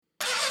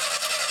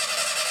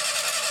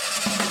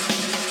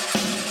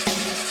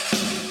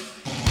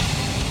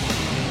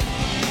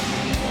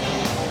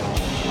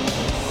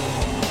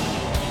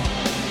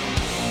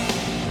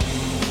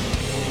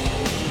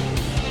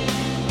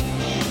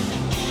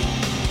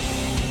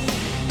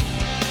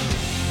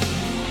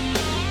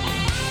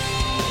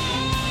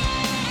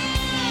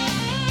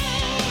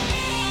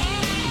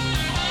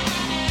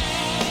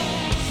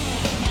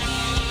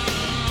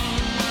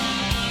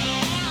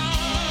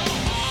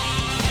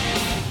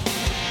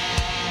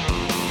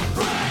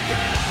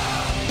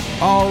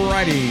All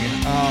righty.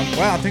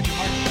 Well, I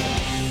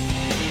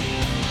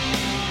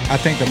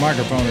think the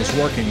microphone is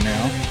working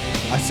now.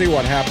 I see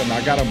what happened.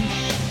 I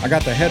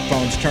got the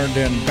headphones turned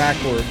in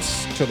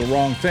backwards to the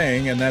wrong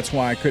thing, and that's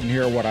why I couldn't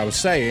hear what I was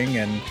saying.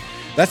 And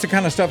that's the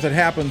kind of stuff that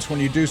happens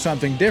when you do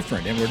something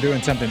different. And we're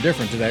doing something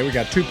different today. We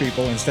got two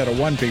people instead of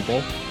one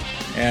people,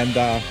 and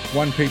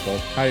one people.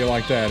 How do you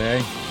like that,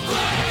 eh?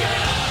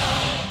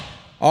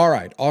 All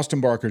right,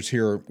 Austin Barker's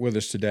here with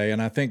us today,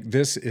 and I think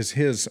this is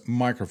his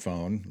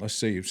microphone. Let's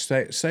see,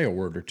 say a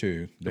word or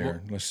two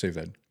there. Let's see if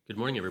that. Good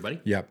morning,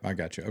 everybody. Yep, I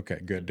got you. Okay,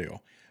 good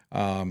deal.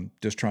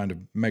 Just trying to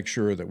make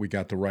sure that we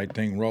got the right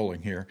thing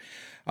rolling here.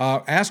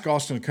 Ask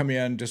Austin to come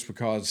in just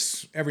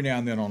because every now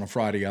and then on a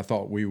Friday I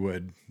thought we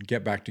would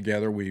get back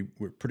together. We're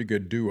a pretty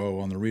good duo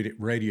on the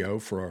radio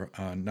for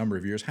a number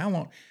of years. How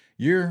long?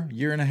 Year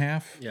and a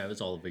half? Yeah, it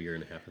was all of a year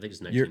and a half. I think it's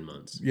 19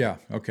 months. Yeah,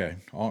 okay.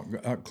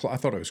 I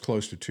thought it was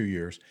close to 2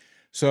 years.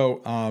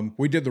 So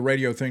we did the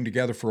radio thing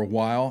together for a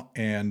while,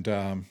 and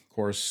of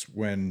course,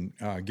 when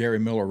Gary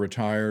Miller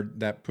retired,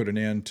 that put an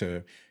end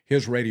to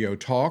his radio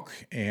talk.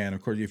 And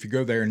of course, if you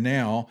go there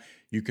now,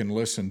 you can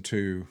listen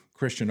to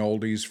Christian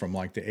oldies from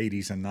like the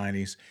 80s and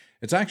 90s.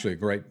 It's actually a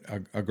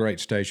great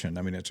station.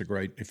 I mean, it's a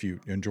great, if you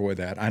enjoy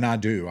that, and I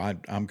do.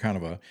 I'm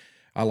kind of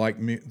I like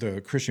the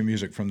Christian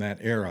music from that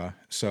era,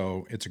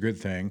 so it's a good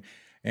thing.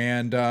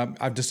 And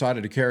I've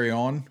decided to carry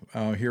on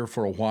here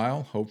for a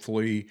while,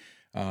 hopefully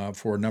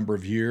for a number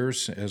of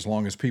years, as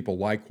long as people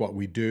like what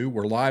we do.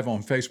 We're live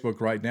on Facebook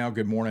right now.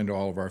 Good morning to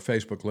all of our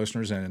Facebook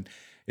listeners. And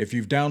if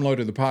you've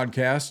downloaded the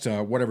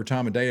podcast, whatever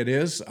time of day it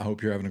is, I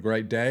hope you're having a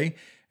great day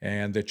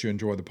and that you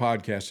enjoy the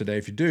podcast today.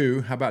 If you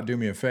do, how about do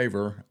me a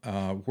favor,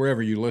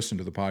 wherever you listen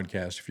to the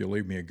podcast, if you'll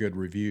leave me a good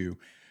review,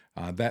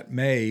 that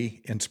may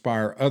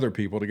inspire other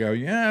people to go,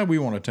 yeah, we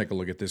want to take a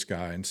look at this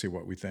guy and see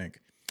what we think.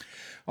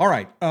 All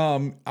right.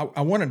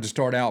 I wanted to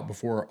start out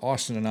before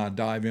Austin and I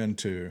dive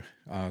into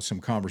some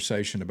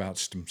conversation about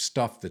some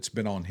stuff that's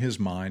been on his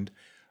mind,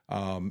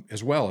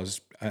 as well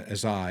as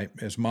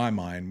my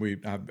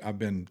mind. I've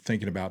been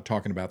thinking about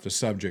talking about the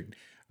subject,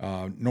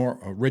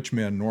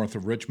 Richmond, north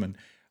of Richmond.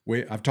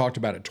 I've talked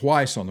about it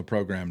twice on the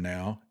program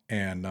now,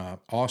 and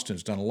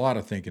Austin's done a lot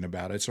of thinking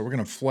about it. So we're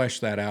going to flesh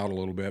that out a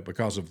little bit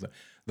because of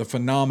the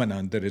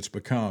phenomenon that it's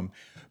become.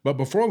 But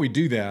before we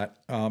do that,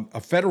 a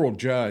federal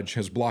judge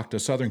has blocked a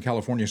Southern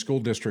California school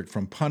district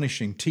from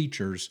punishing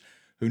teachers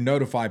who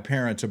notify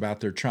parents about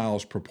their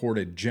child's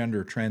purported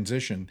gender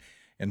transition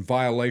in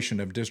violation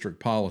of district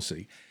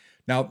policy.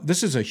 Now,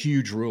 this is a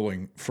huge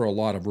ruling for a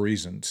lot of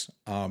reasons.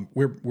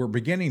 We're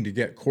beginning to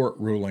get court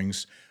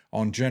rulings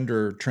on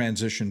gender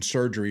transition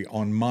surgery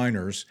on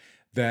minors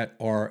that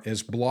are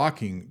as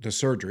blocking the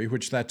surgery,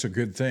 which that's a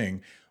good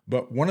thing.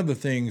 But one of the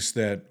things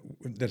that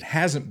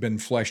hasn't been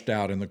fleshed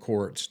out in the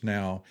courts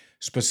now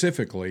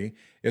specifically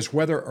is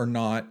whether or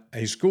not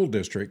a school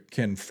district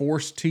can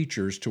force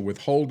teachers to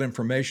withhold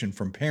information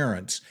from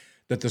parents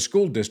that the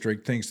school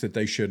district thinks that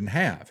they shouldn't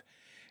have.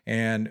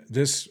 And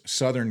this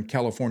Southern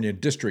California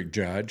district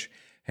judge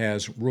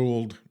has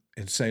ruled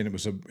and saying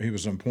he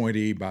was an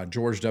appointee by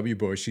George W.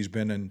 Bush. He's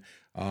been in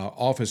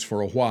office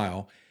for a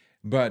while,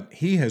 but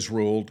he has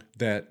ruled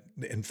that,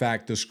 in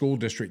fact, the school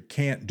district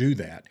can't do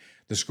that.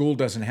 The school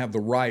doesn't have the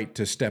right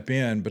to step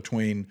in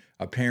between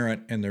a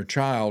parent and their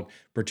child,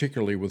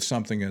 particularly with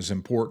something as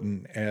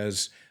important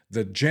as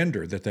the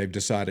gender that they've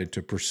decided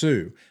to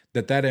pursue,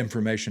 that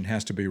information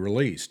has to be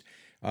released.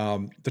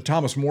 The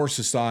Thomas More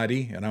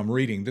Society, and I'm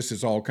reading, this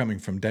is all coming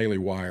from Daily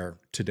Wire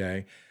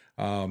today,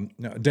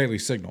 Daily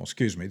Signal,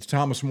 excuse me. The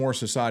Thomas More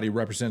Society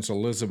represents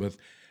Elizabeth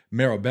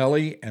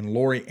Marabelli and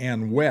Lori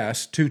Ann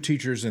West, two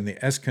teachers in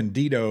the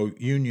Escondido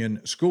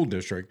Union School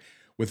District,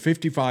 with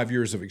 55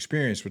 years of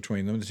experience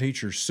between them. The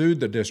teachers sued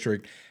the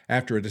district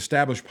after it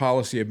established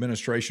Policy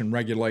Administration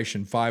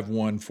Regulation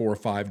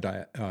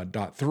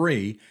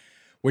 5145.3,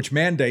 which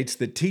mandates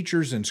that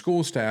teachers and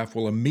school staff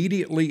will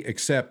immediately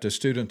accept a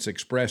student's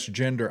expressed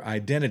gender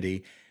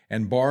identity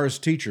and bars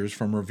teachers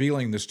from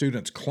revealing the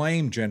student's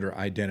claimed gender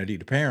identity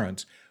to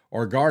parents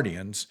or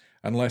guardians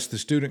unless the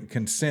student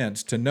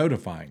consents to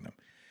notifying them.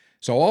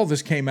 So all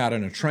this came out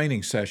in a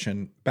training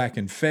session back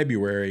in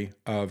February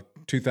of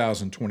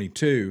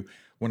 2022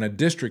 when a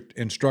district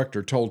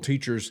instructor told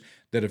teachers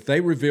that if they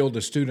revealed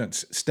a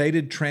student's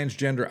stated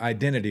transgender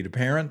identity to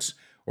parents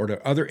or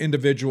to other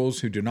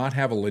individuals who do not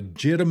have a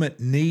legitimate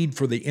need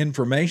for the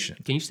information.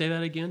 Can you say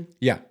that again?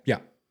 Yeah.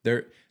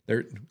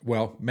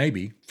 Well,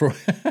 maybe.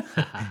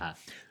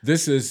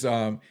 This is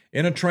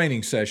in a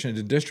training session,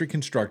 the district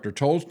instructor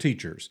told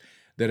teachers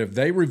that if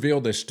they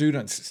revealed a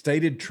student's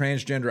stated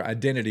transgender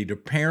identity to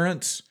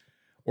parents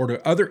or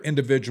to other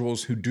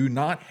individuals who do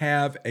not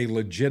have a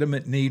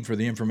legitimate need for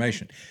the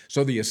information.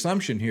 So the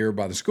assumption here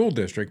by the school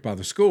district, by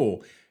the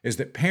school, is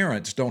that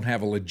parents don't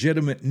have a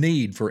legitimate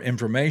need for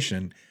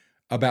information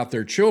about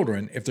their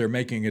children if they're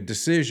making a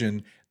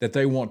decision that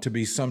they want to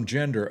be some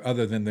gender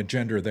other than the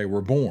gender they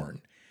were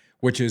born,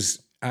 which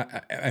is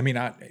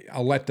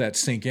I'll let that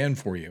sink in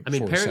for you. I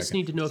mean, for a parents second.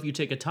 need to know if you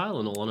take a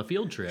Tylenol on a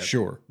field trip.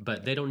 Sure.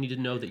 But they don't need to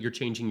know that you're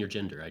changing your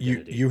gender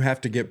identity. You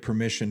have to get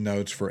permission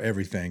notes for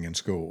everything in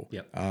school.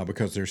 Yep.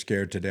 Because they're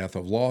scared to death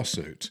of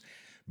lawsuits.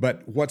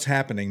 But what's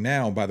happening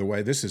now, by the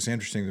way, this is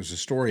interesting. There's a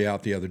story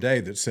out the other day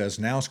that says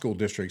now school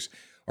districts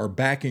are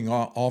backing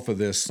off of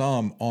this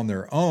some on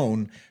their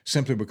own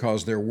simply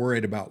because they're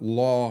worried about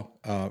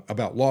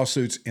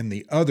lawsuits in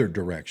the other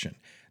direction,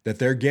 that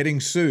they're getting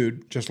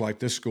sued, just like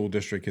this school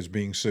district is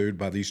being sued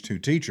by these two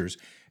teachers,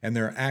 and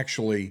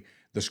the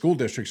school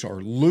districts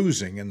are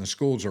losing and the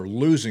schools are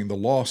losing the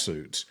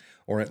lawsuits,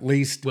 or at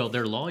least... Well,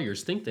 their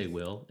lawyers think they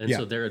will, and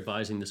so they're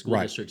advising the school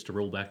districts to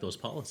roll back those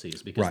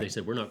policies because they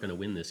said, we're not going to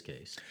win this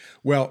case.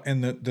 Well,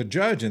 and the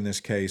judge in this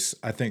case,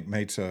 I think,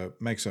 makes a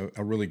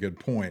really good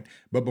point.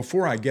 But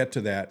before I get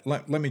to that,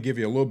 let me give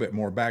you a little bit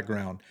more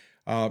background.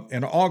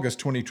 In August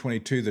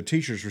 2022, the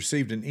teachers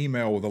received an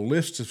email with a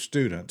list of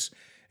students,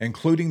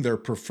 including their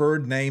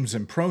preferred names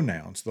and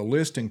pronouns. The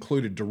list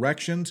included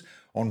directions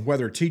on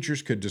whether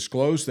teachers could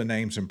disclose the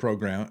names and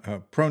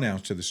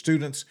pronouns to the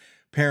students,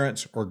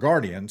 parents, or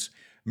guardians.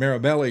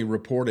 Marabelli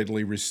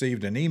reportedly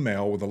received an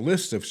email with a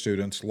list of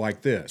students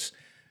like this.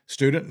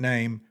 Student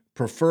name,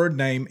 preferred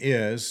name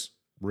is,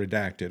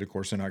 redacted, of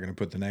course they're not going to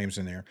put the names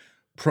in there.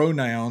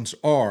 Pronouns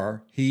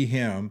are he,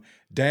 him.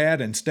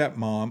 Dad and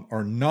stepmom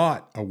are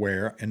not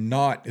aware, and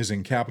not is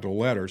in capital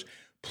letters.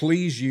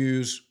 Please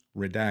use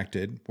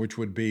redacted, which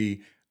would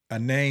be a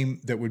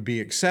name that would be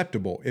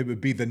acceptable. It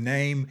would be the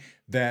name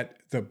that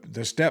the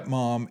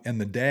stepmom and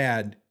the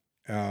dad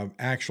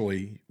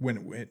actually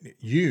when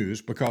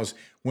use, because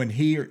when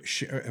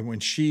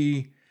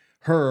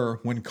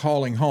when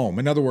calling home.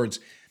 In other words,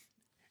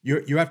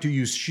 you have to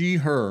use she,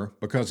 her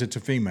because it's a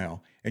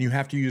female, and you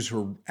have to use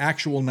her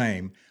actual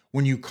name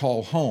when you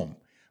call home.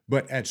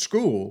 But at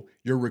school,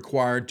 you're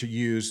required to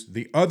use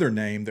the other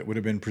name that would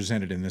have been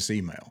presented in this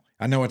email.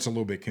 I know it's a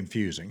little bit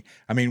confusing.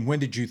 I mean, when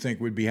did you think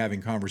we'd be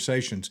having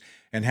conversations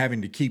and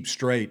having to keep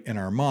straight in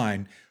our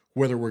mind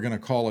whether we're going to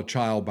call a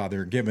child by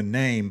their given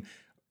name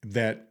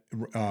that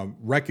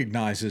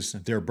recognizes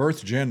their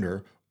birth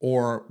gender,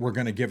 or we're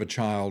going to give a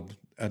child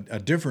a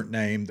different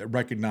name that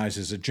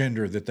recognizes a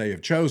gender that they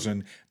have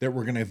chosen that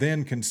we're going to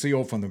then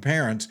conceal from the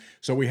parents.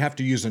 So we have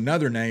to use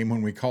another name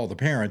when we call the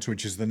parents,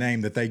 which is the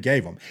name that they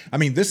gave them. I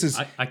mean, this is...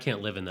 I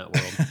can't live in that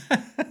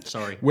world.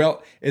 Sorry.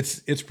 Well,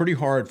 it's pretty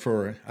hard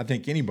for, I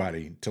think,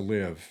 anybody to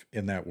live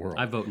in that world.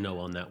 I vote no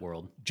on that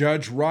world.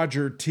 Judge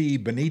Roger T.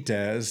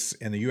 Benitez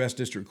in the U.S.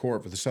 District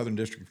Court for the Southern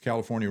District of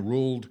California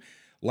ruled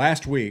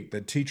last week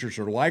that teachers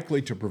are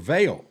likely to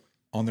prevail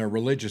on their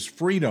religious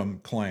freedom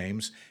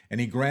claims,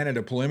 and he granted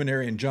a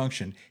preliminary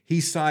injunction.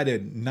 He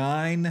cited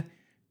 9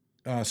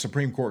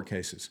 Supreme Court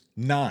cases,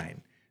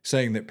 9,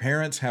 saying that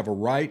parents have a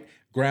right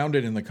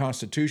grounded in the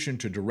Constitution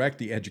to direct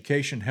the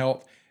education,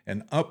 health,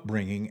 and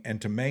upbringing, and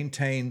to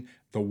maintain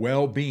the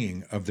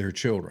well-being of their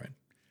children.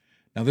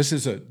 Now, this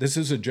is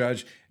a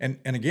judge, and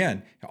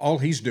again, all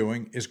he's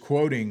doing is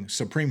quoting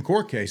Supreme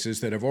Court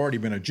cases that have already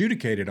been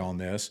adjudicated on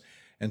this,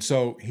 and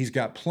so he's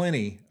got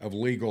plenty of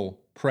legal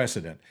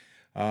precedent.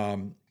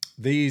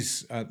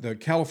 The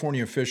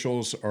California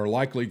officials are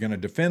likely going to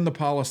defend the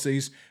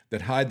policies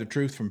that hide the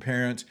truth from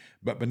parents,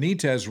 but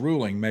Benitez's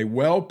ruling may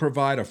well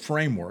provide a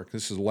framework,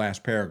 this is the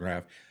last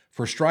paragraph,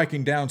 for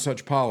striking down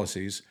such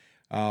policies.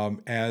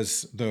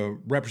 As the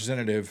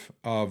representative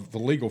of the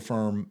legal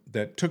firm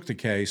that took the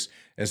case,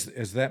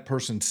 as that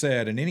person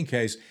said, in any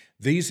case,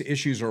 these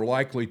issues are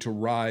likely to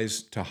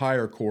rise to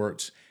higher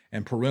courts,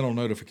 and parental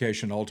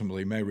notification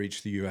ultimately may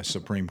reach the U.S.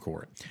 Supreme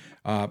Court.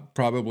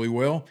 Probably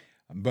will.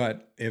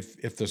 But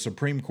if the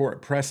Supreme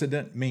Court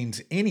precedent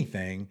means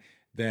anything,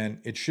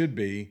 then it should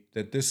be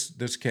that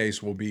this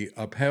case will be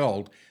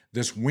upheld.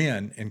 This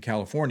win in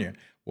California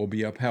will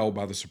be upheld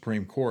by the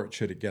Supreme Court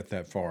should it get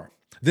that far.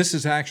 This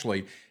is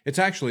actually,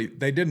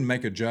 they didn't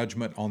make a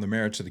judgment on the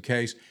merits of the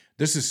case.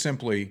 This is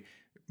simply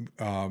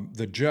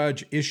the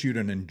judge issued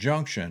an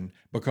injunction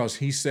because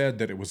he said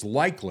that it was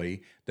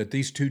likely that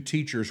these two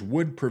teachers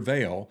would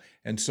prevail,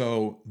 and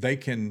so they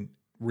can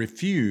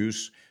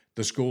refuse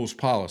the school's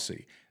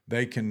policy.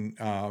 They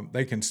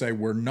can say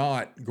we're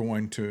not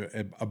going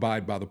to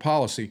abide by the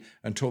policy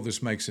until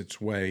this makes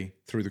its way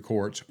through the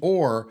courts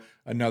or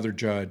another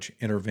judge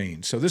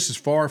intervenes. So this is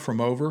far from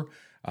over,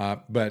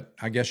 but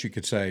I guess you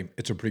could say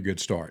it's a pretty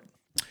good start.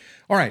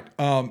 All right,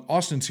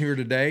 Austin's here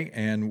today,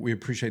 and we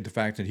appreciate the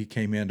fact that he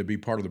came in to be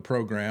part of the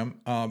program.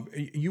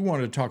 You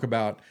wanted to talk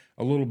about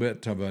a little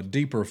bit of a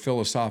deeper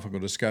philosophical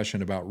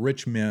discussion about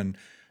rich men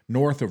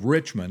north of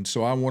Richmond,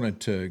 so I wanted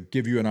to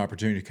give you an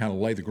opportunity to kind of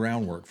lay the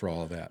groundwork for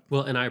all of that.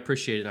 Well, and I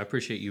appreciate it. I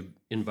appreciate you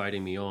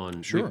inviting me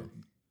on. Sure. We've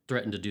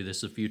threatened to do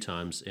this a few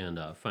times and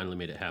finally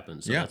made it happen,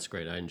 so that's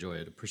great. I enjoy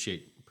it.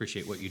 Appreciate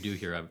what you do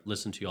here. I've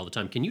listened to you all the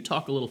time. Can you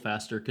talk a little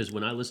faster? Because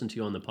when I listen to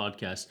you on the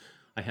podcast,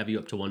 I have you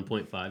up to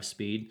 1.5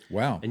 speed.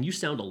 Wow. And you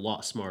sound a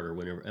lot smarter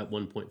when you're at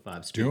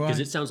 1.5 speed. Do I? Because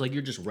it sounds like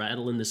you're just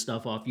rattling this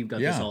stuff off. You've got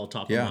this all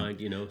top of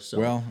mind, So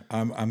Well,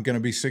 I'm going to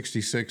be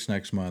 66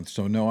 next month,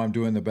 so no, I'm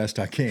doing the best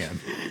I can.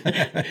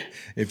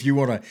 If you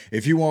want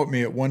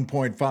me at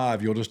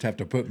 1.5, you'll just have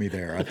to put me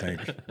there, I think.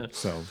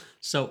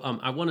 So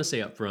I want to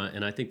say up front,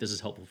 and I think this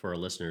is helpful for our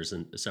listeners,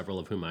 and several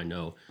of whom I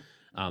know,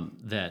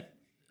 that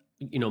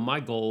my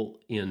goal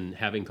in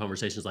having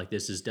conversations like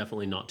this is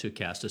definitely not to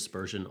cast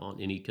aspersion on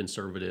any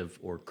conservative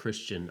or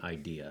Christian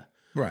idea.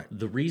 Right.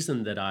 The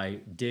reason that I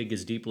dig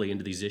as deeply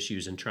into these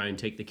issues and try and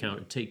take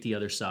the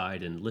other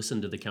side and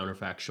listen to the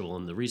counterfactual,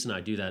 and the reason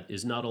I do that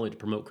is not only to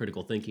promote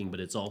critical thinking, but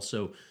it's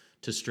also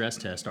to stress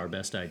test our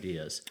best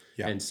ideas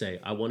and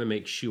say, I want to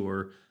make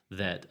sure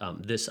that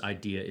this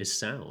idea is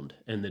sound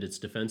and that it's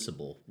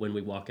defensible when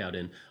we walk out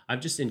in. I've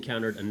just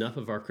encountered enough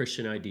of our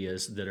Christian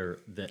ideas that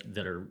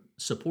are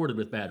supported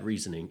with bad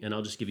reasoning, and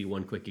I'll just give you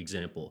one quick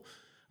example.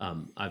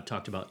 I've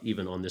talked about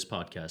even on this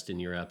podcast in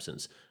your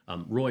absence.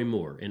 Roy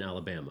Moore in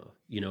Alabama,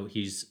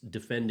 he's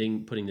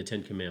defending putting the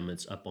 10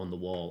 Commandments up on the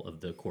wall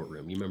of the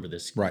courtroom. You remember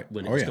this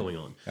when it was going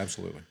on?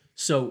 Absolutely.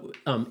 So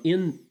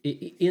in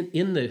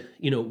the,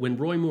 when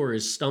Roy Moore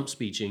is stump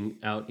speeching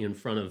out in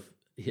front of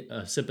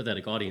a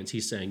sympathetic audience,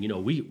 he's saying,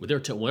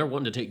 they're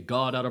wanting to take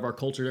God out of our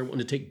culture. They're wanting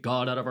to take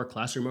God out of our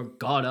classroom or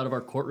God out of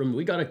our courtroom.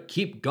 We got to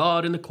keep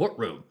God in the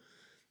courtroom.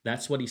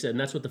 That's what he said. And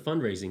that's what the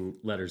fundraising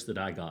letters that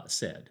I got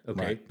said.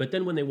 Okay. Right. But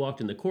then when they walked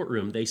in the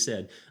courtroom, they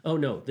said, oh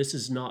no, this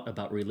is not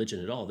about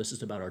religion at all. This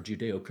is about our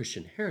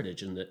Judeo-Christian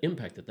heritage and the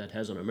impact that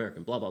has on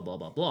American blah, blah, blah,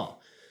 blah, blah.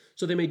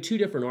 So they made two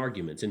different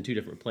arguments in two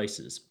different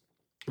places.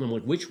 And I'm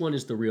like, which one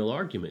is the real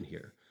argument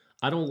here?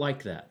 I don't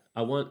like that.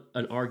 I want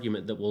an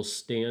argument that will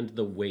stand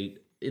the weight,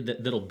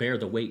 that'll bear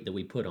the weight that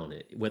we put on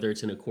it, whether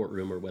it's in a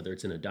courtroom or whether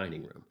it's in a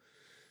dining room.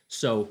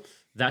 So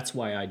that's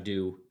why I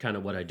do kind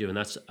of what I do. And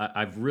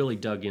I've really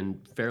dug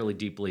in fairly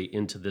deeply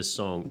into this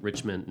song,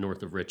 Richmond,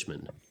 North of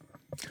Richmond.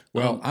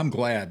 Well, I'm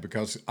glad,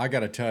 because I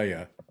got to tell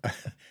you,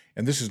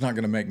 and this is not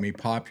going to make me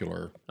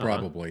popular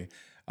probably,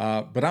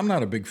 but I'm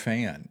not a big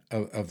fan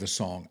of the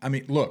song. I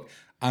mean, look,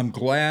 I'm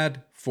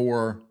glad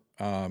for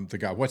the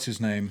guy, what's his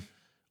name?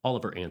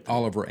 Oliver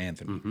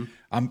Anthony. Mm-hmm.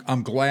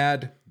 I'm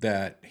glad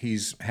that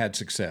he's had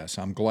success.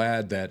 I'm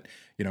glad that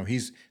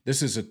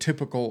this is a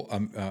typical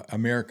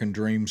American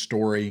dream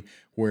story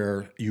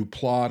where you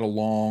plod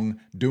along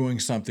doing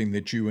something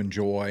that you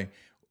enjoy,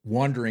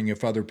 wondering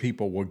if other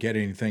people will get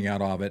anything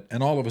out of it,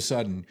 and all of a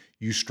sudden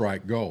you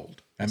strike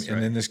gold. And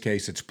in this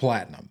case, it's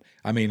platinum.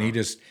 I mean, he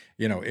just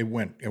it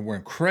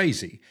went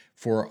crazy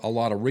for a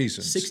lot of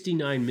reasons.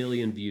 69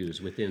 million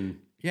views within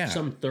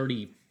some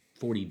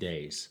 40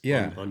 days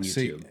on YouTube.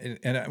 See,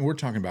 and we're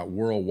talking about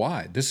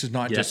worldwide. This is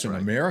not just an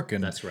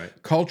American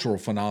cultural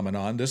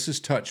phenomenon. This has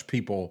touched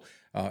people,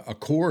 a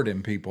chord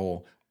in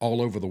people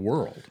all over the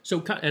world.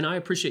 So, and I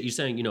appreciate you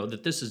saying,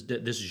 that this is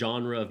this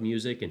genre of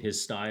music and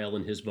his style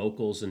and his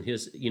vocals and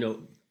his,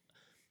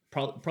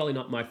 probably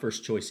not my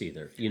first choice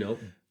either,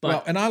 But,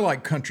 well, and I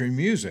like country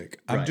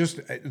music. I'm just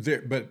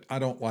there, but I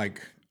don't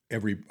like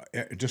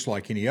just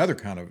like any other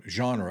kind of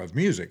genre of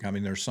music. I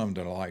mean, there's some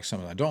that I like, some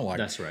that I don't like.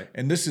 That's right.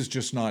 And this is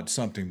just not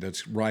something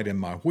that's right in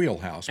my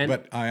wheelhouse,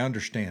 but I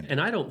understand it.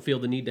 And I don't feel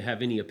the need to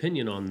have any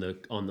opinion on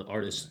the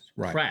artist's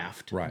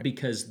craft,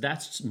 because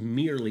that's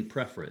merely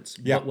preference.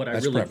 Yeah, but what I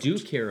really do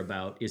care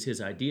about is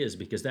his ideas,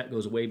 because that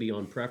goes way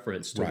beyond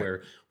preference to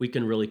where we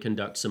can really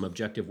conduct some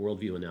objective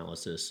worldview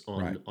analysis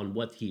on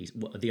what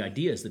the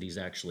ideas that he's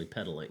actually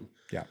peddling.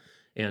 Yeah.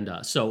 And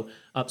so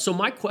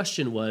my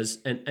question was,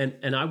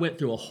 and I went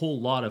through a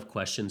whole lot of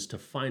questions to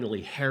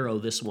finally harrow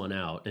this one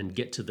out and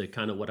get to the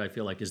kind of what I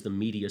feel like is the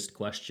meatiest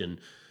question,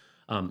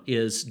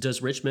 is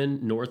does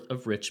Richmond, North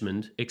of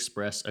Richmond,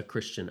 express a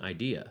Christian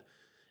idea?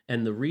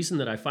 And the reason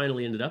that I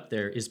finally ended up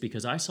there is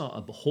because I saw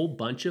a whole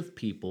bunch of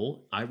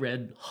people. I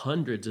read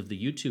hundreds of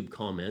the YouTube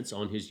comments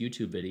on his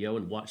YouTube video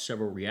and watched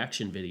several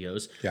reaction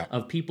videos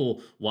of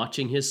people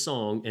watching his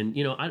song. And,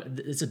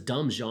 it's a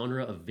dumb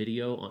genre of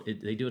video.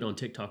 They do it on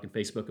TikTok and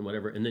Facebook and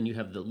whatever. And then you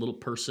have the little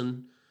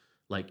person,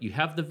 like you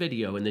have the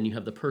video and then you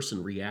have the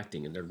person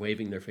reacting and they're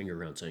waving their finger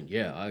around saying,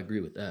 yeah, I agree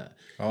with that.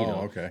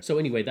 Okay. So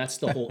anyway, that's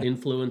the whole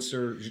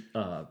influencer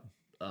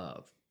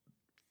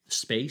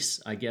space,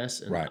 I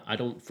guess. And I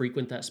don't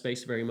frequent that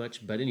space very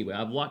much. But anyway,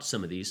 I've watched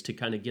some of these to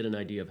kind of get an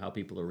idea of how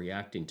people are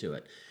reacting to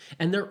it.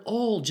 And they're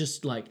all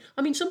just like,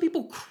 some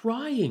people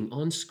crying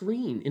on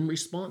screen in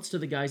response to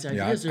the guy's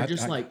ideas. They're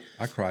just like...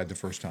 I cried the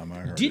first time I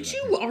heard it. Did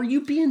you? Are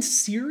you being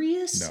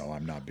serious? No,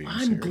 I'm not being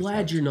serious. I'm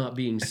glad you're not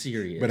being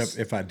serious. But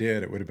if I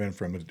did, it would have been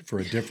for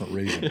a different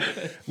reason.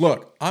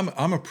 Look,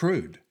 I'm a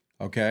prude.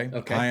 Okay.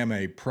 I am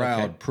a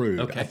proud prude.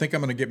 I think I'm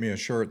going to get me a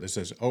shirt that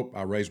says, "Oh,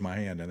 I raised my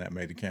hand and that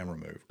made the camera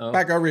move."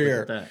 Back over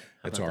here.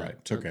 It's all right.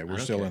 It's okay. We're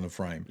still in the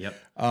frame. Yep.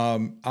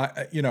 I'm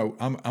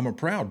a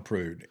proud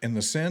prude in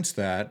the sense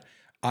that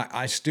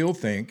I still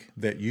think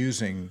that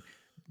using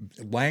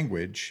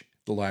language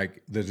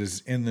like that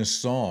is in this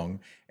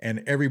song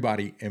and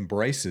everybody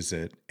embraces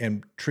it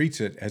and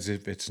treats it as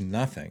if it's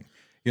nothing.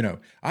 I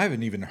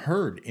haven't even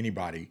heard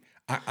anybody.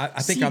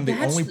 I think See, I'm the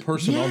that's only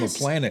person on the yes.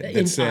 planet that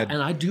And said,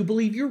 I do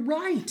believe you're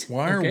right.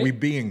 why are okay? we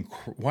being?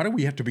 Why do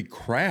we have to be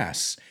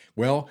crass?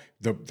 Well,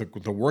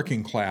 the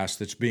working class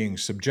that's being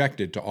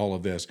subjected to all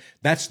of this,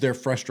 that's their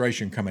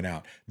frustration coming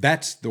out.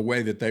 That's the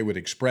way that they would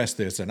express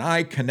this, and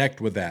I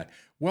connect with that.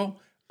 Well,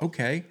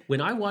 okay,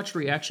 When I watched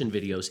reaction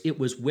videos, it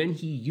was when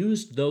he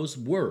used those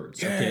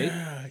words, okay?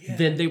 yeah.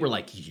 Then they were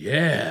like,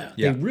 yeah.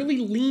 They Yeah. really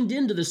leaned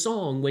into the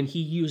song when he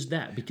used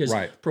that because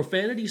Right.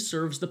 profanity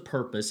serves the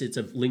purpose. It's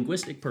a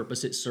linguistic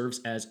purpose. It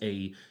serves as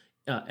a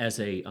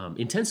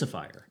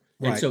intensifier.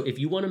 And Right. so if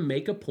you want to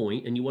make a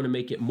point and you want to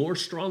make it more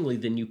strongly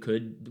than you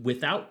could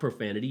without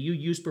profanity, you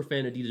use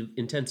profanity to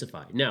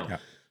intensify. Now, Yeah.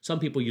 some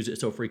people use it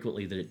so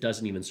frequently that it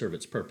doesn't even serve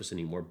its purpose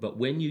anymore. But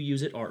when you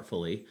use it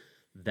artfully,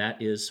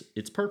 that is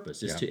its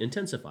purpose, is to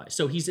intensify.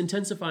 So he's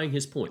intensifying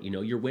his point.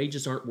 Your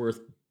wages aren't worth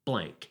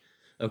blank.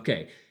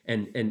 Okay.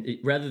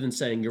 Rather than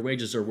saying your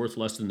wages are worth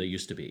less than they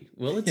used to be.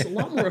 Well, it's a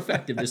lot more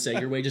effective to say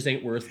your wages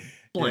ain't worth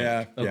blank.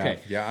 Yeah, Okay.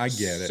 yeah, I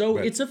get it. So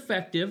but- it's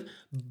effective.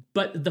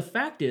 But the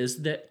fact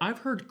is that I've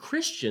heard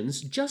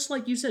Christians, just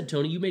like you said,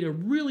 Tony, you made a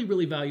really,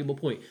 really valuable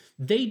point.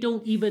 They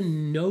don't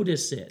even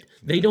notice it.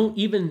 They don't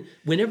even,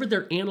 whenever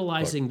they're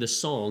analyzing the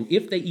song,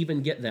 if they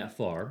even get that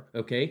far,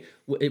 okay,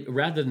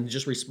 rather than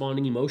just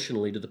responding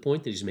emotionally to the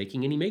point that he's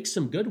making, and he makes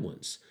some good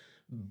ones.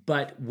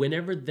 But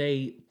whenever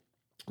they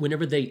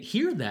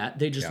hear that,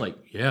 they just like,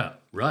 yeah,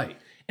 right.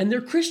 And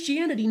their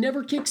Christianity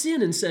never kicks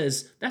in and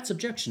says, that's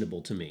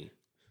objectionable to me.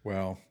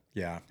 Well,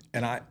 yeah,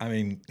 and I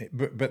mean,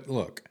 but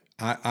look,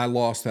 I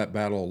lost that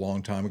battle a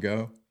long time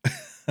ago.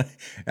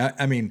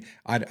 I mean,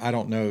 I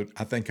don't know.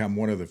 I think I'm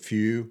one of the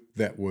few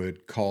that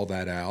would call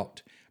that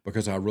out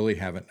because I really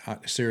haven't.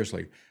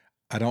 Seriously,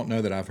 I don't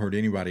know that I've heard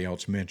anybody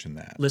else mention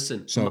that.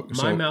 Listen,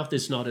 my mouth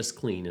is not as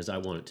clean as I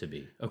want it to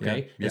be.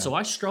 Okay, Yeah. and so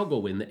I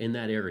struggle in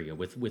that area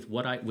with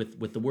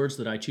the words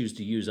that I choose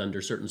to use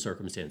under certain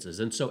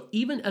circumstances. And so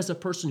even as a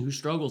person who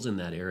struggles in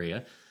that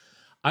area,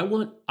 I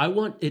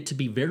want it to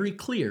be very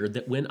clear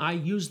that when I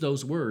use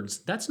those words,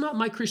 that's not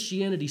my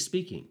Christianity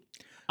speaking.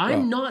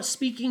 I'm not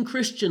speaking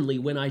Christianly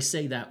when I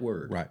say that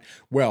word. Right.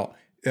 Well,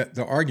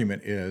 the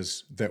argument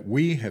is that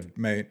we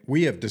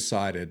have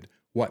decided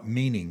what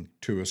meaning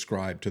to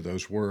ascribe to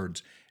those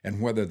words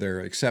and whether they're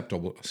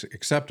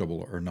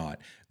acceptable or not.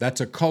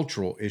 That's a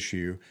cultural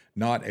issue,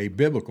 not a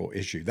biblical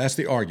issue. That's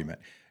the argument.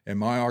 And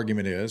my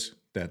argument is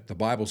that the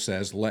Bible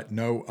says, "Let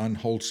no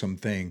unwholesome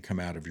thing come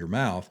out of your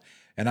mouth."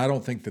 And I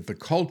don't think that the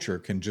culture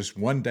can just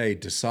one day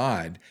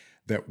decide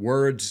that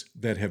words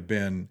that have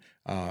been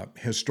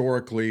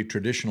historically,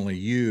 traditionally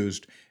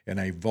used in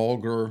a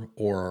vulgar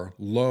or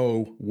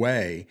low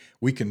way,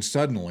 we can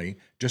suddenly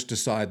just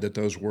decide that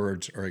those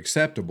words are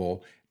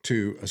acceptable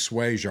to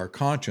assuage our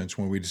conscience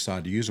when we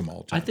decide to use them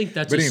all the time. I think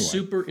that's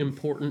super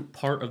important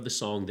part of the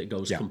song that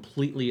goes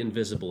completely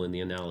invisible in the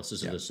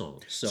analysis of the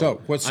song.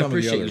 So what's some I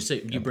appreciate of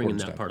the other you bringing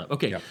that stuff? part up.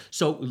 Okay,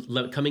 so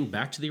coming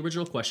back to the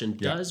original question,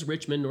 does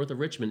Richmond, north of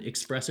Richmond,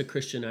 express a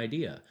Christian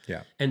idea?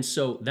 Yeah. And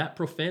so that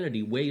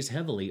profanity weighs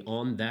heavily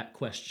on that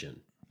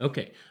question.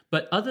 Okay,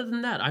 but other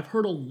than that, I've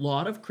heard a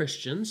lot of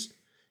Christians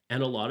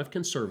and a lot of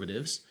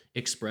conservatives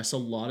express a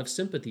lot of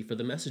sympathy for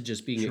the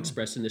messages being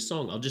expressed in this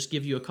song. I'll just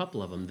give you a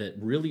couple of them that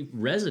really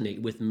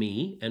resonate with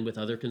me and with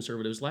other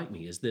conservatives like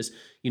me. Is this,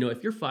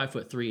 if you're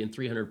 5'3" and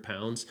 300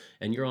 pounds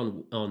and you're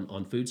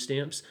on food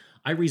stamps,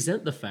 I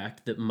resent the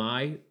fact that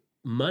my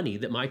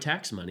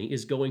tax money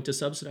is going to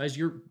subsidize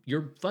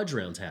your fudge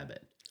rounds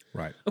habit.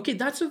 Right. Okay,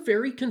 that's a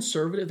very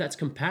conservative, that's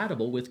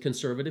compatible with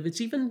conservative.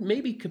 It's even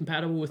maybe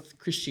compatible with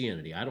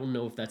Christianity. I don't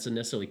know if that's a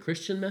necessarily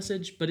Christian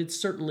message, but it's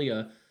certainly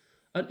an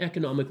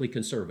economically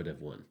conservative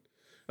one.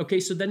 Okay,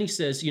 so then he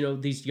says,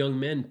 these young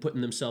men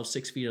putting themselves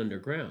 6 feet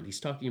underground. He's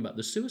talking about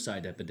the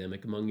suicide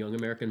epidemic among young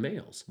American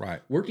males.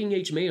 Right. Working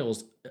age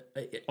males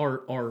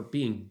are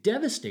being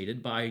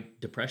devastated by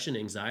depression,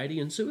 anxiety,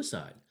 and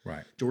suicide.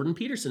 Right. Jordan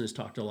Peterson has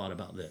talked a lot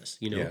about this.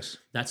 Yes.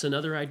 That's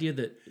another idea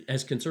that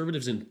as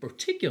conservatives and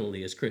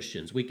particularly as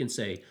Christians, we can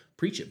say,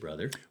 preach it,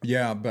 brother.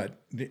 Yeah,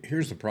 but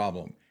here's the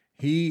problem.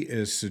 He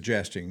is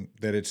suggesting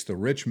that it's the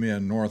rich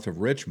men north of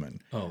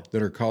Richmond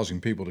that are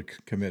causing people to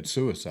commit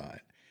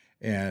suicide.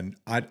 And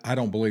I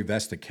don't believe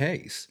that's the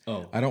case.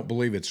 I don't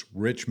believe it's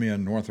rich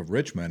men north of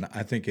Richmond.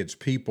 I think it's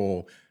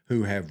people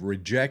who have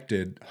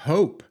rejected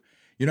hope.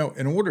 In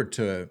order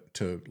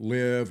to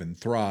live and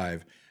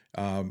thrive,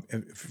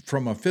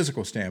 from a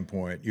physical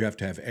standpoint, you have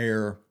to have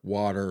air,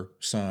 water,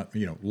 sun,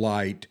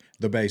 light,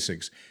 the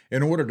basics.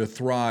 In order to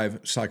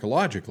thrive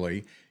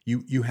psychologically,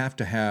 you have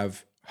to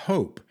have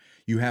hope.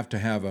 You have to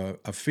have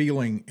a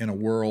feeling in a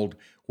world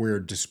where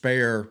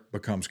despair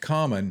becomes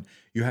common.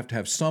 You have to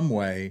have some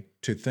way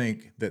to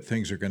think that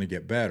things are going to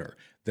get better,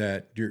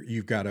 that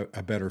you've got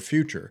a better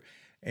future.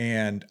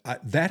 And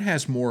that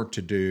has more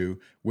to do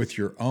with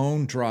your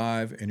own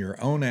drive and your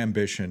own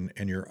ambition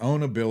and your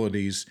own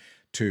abilities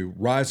to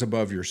rise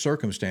above your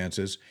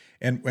circumstances.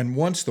 And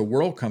once the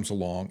world comes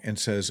along and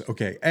says,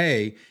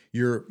 okay,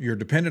 you're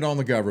dependent on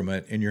the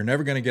government and you're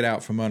never going to get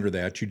out from under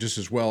that. You just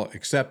as well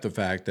accept the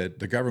fact that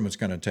the government's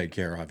going to take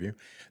care of you.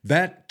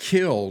 That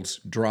kills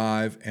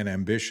drive and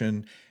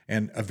ambition,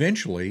 and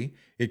eventually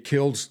it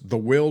kills the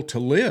will to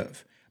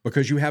live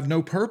because you have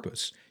no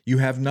purpose. You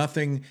have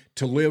nothing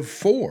to live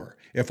for.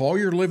 If all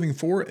you're living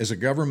for is a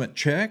government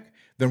check,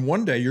 then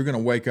one day you're going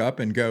to wake up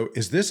and go,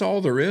 is this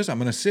all there is? I'm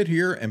going to sit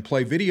here and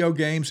play video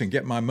games and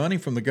get my money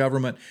from the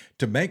government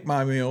to make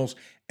my meals,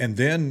 and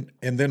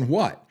then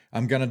what?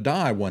 I'm going to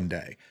die one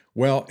day.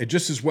 Well, it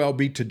just as well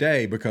be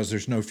today because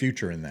there's no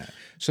future in that.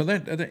 So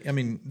I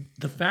mean,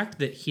 the fact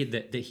that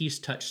he's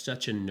touched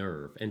such a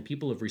nerve and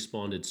people have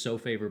responded so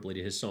favorably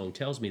to his song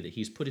tells me that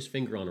he's put his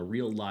finger on a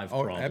real live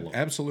problem.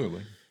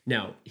 Absolutely.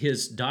 Now,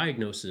 his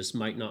diagnosis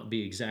might not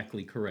be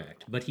exactly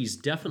correct, but he's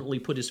definitely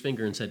put his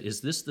finger and said,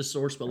 is this the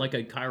source? But like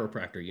a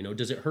chiropractor,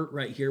 does it hurt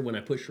right here when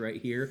I push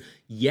right here?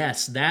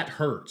 Yes, that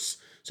hurts.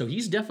 So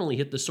he's definitely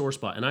hit the sore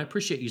spot. And I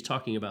appreciate you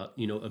talking about,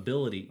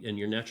 ability and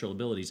your natural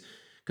abilities,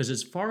 because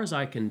as far as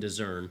I can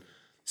discern,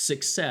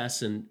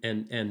 success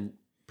and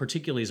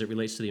particularly as it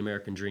relates to the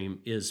American dream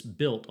is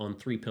built on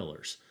 3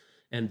 pillars.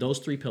 And those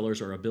 3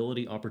 pillars are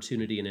ability,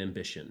 opportunity, and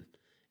ambition.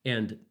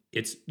 And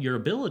it's your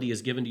ability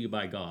is given to you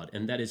by God,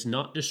 and that is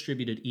not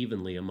distributed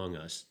evenly among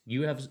us.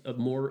 You have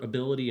more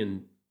ability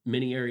in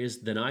many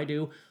areas than I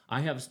do.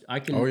 I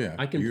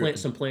can plant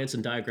some plants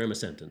and diagram a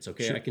sentence.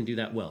 Okay, sure. I can do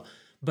that well.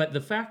 But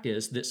the fact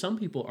is that some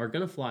people are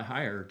going to fly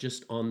higher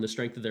just on the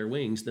strength of their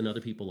wings than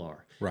other people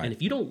are. Right. And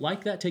if you don't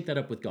like that, take that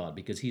up with God,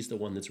 because He's the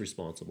one that's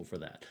responsible for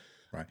that.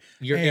 Right.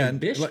 Your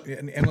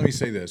ambition. And let me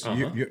say this: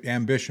 your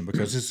ambition,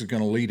 because this is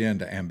going to lead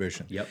into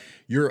ambition. Yep.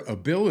 Your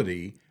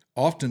ability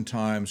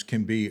oftentimes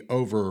can be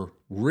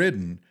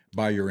overridden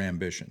by your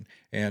ambition,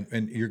 and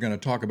you're going to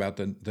talk about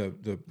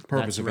the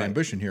purpose of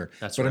ambition here.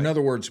 But in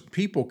other words,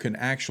 people can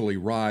actually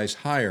rise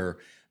higher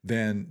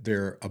than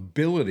their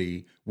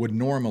ability would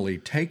normally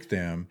take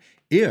them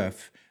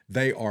if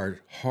they are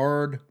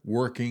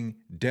hard-working,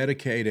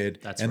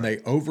 dedicated, they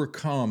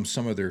overcome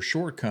some of their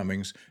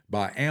shortcomings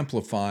by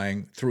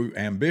amplifying through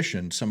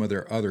ambition some of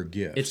their other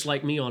gifts. It's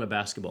like me on a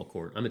basketball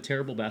court. I'm a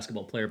terrible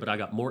basketball player, but I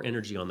got more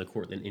energy on the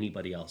court than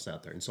anybody else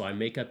out there. And so I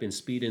make up in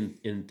speed and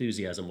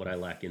enthusiasm what I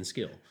lack in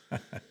skill.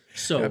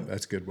 So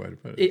that's a good way to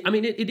put it.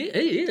 It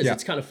is. Yeah.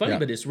 It's kind of funny,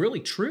 but it's really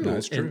true. No,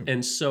 it's true.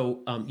 And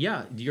so,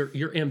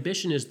 your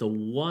ambition is the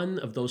one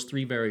of those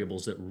 3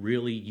 variables that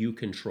really you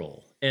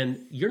control.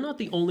 And you're not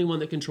the only one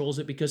that controls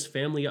it, because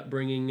family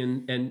upbringing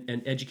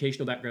and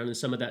educational background and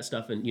some of that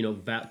stuff and,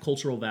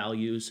 cultural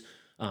values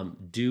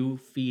do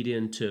feed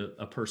into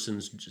a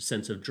person's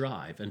sense of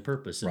drive and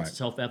purpose and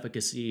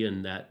self-efficacy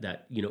and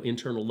that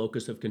internal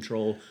locus of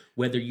control,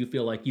 whether you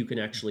feel like you can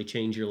actually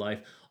change your life.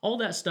 All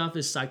that stuff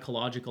is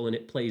psychological, and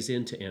it plays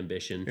into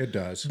ambition. It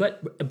does.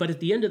 But at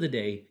the end of the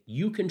day,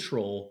 you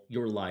control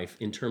your life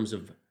in terms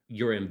of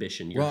your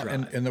ambition, your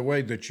drive. And the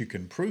way that you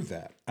can prove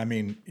that, I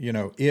mean,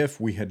 if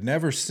we had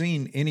never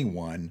seen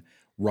anyone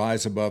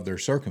rise above their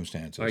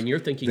circumstances. And you're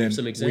thinking of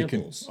some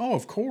examples.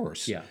 Of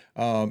course. Yeah.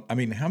 I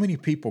mean, how many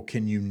people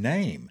can you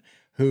name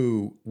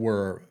who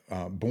were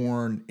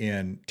born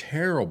in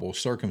terrible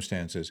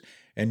circumstances,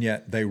 and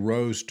yet they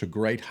rose to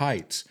great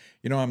heights?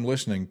 I'm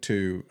listening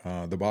to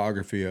the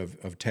biography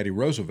of Teddy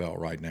Roosevelt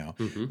right now.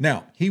 Mm-hmm.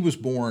 Now, he was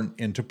born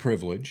into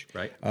privilege.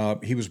 Right.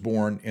 He was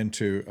born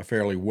into a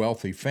fairly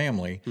wealthy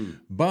family,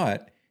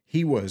 but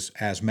he was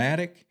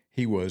asthmatic.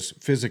 He was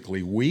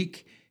physically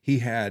weak. He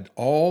had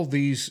all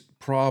these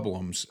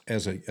problems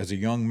as a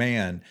young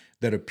man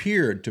that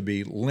appeared to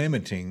be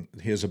limiting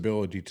his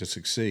ability to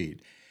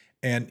succeed.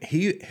 And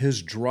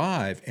his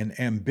drive and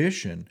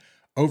ambition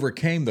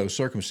overcame those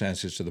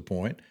circumstances to the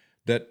point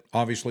that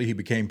obviously he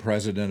became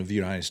president of the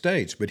United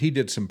States, but he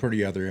did some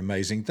pretty other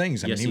amazing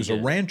things. I mean, he was a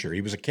rancher.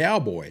 He was a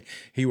cowboy.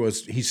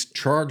 He's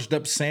charged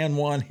up San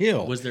Juan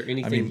Hill. Was there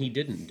anything he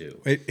didn't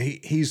do?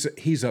 He's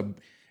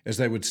as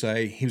they would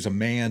say, he was a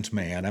man's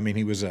man. I mean,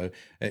 he was an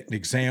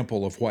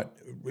example of what,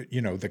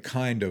 the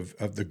kind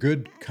of the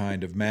good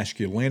kind of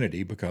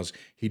masculinity, because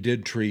he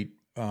did treat,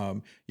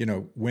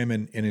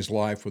 women in his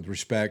life with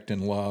respect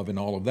and love and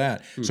all of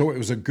that. So it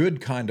was a good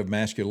kind of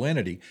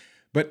masculinity.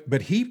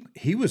 But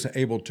he was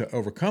able to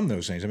overcome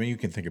those things. I mean, you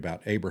can think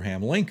about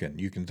Abraham Lincoln.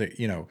 You can think,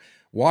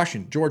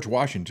 George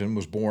Washington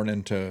was born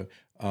into,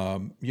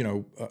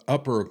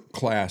 upper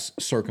class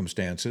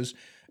circumstances.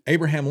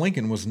 Abraham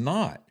Lincoln was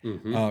not.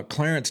 Mm-hmm.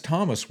 Clarence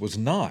Thomas was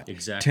not.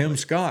 Exactly. Tim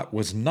Scott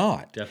was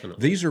not.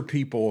 Definitely. These are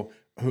people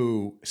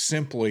who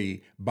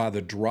simply, by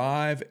the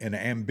drive and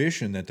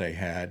ambition that they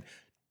had,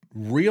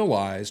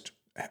 realized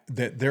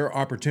that their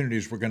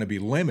opportunities were going to be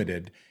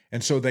limited,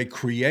 and so they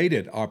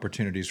created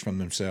opportunities from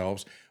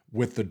themselves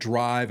with the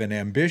drive and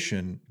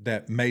ambition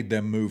that made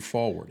them move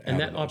forward. And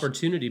that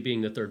opportunity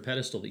being the third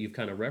pedestal that you've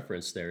kind of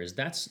referenced there is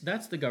that's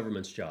the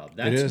government's job.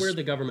 That's where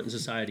the government and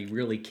society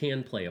really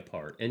can play a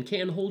part and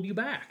can hold you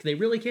back. They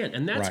really can.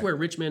 And that's where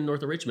Richmond,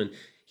 north of Richmond,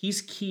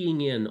 he's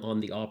keying in on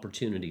the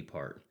opportunity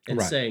part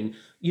and saying,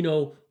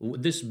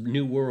 this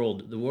new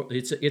world,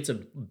 it's a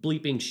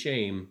bleeping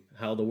shame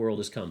how the world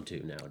has come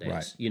to nowadays,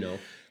 Right. you know.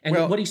 And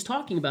Well, what he's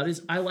talking about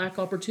is I lack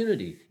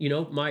opportunity. You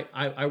know,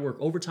 I work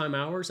overtime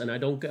hours and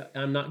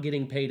I'm not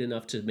getting paid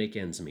enough to make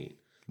ends meet.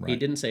 He right.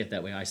 didn't say it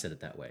that way. I said it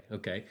that way.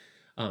 Okay.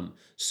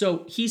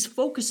 So he's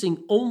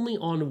focusing only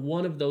on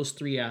one of those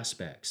three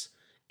aspects.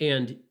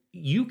 And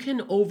you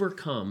can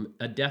overcome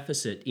a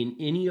deficit in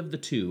any of the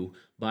two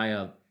by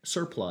a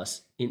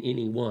surplus in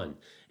any one.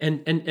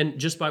 And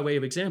just by way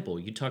of example,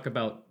 you talk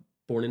about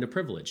born into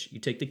privilege. You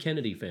take the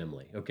Kennedy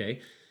family,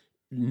 okay?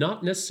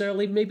 Not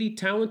necessarily maybe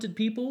talented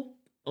people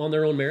on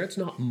their own merits,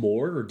 not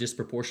more or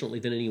disproportionately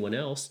than anyone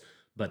else,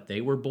 but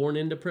they were born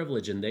into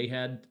privilege and they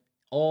had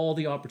all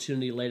the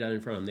opportunity laid out in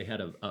front of them. They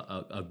had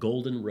a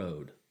golden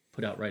road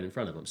put out right in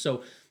front of them.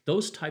 So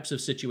those types of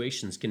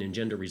situations can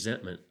engender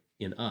resentment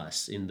in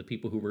us, in the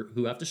people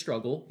who have to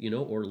struggle, you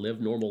know, or live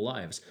normal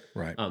lives,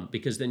 Right.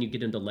 because then you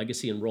get into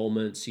legacy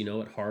enrollments, you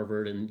know, at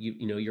Harvard, and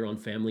you know you're on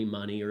family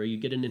money, or you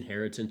get an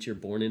inheritance, you're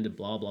born into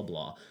blah blah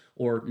blah,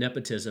 or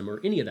nepotism, or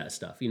any of that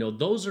stuff. You know,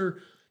 those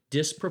are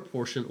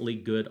disproportionately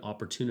good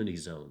opportunity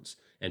zones,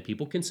 and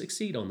people can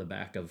succeed on the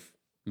back of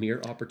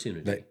mere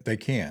opportunity. They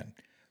can.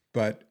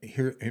 But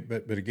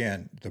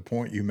again, the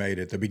point you made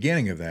at the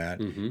beginning of that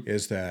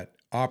is that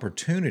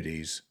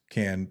opportunities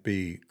can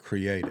be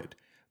created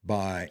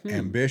by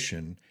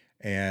ambition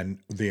and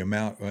the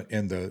amount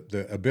and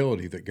the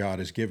ability that God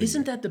has given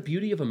Isn't you. that the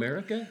beauty of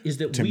America? Is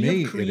that To we me,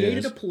 have it created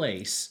is. a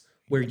place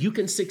where you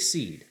can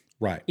succeed.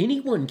 Right.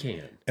 Anyone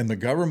can. And the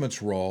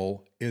government's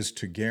role is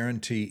to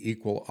guarantee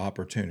equal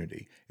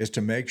opportunity, is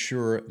to make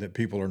sure that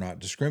people are not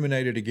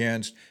discriminated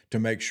against, to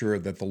make sure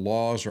that the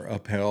laws are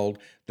upheld,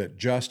 that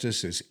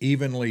justice is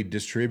evenly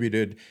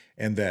distributed,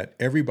 and that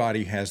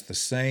everybody has the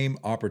same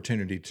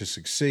opportunity to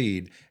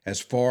succeed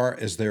as far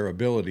as their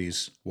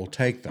abilities will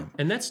take them.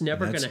 And that's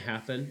never going to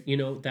happen. You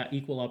know, that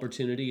equal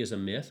opportunity is a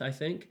myth, I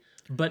think.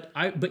 But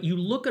you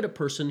look at a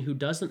person who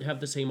doesn't have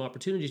the same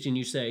opportunities and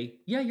you say,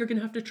 yeah, you're going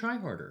to have to try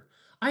harder.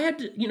 I had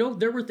to, you know,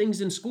 there were things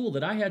in school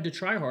that I had to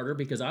try harder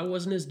because I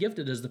wasn't as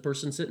gifted as the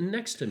person sitting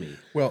next to me.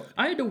 Well,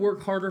 I had to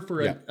work harder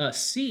for yeah. a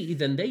C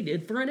than they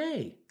did for an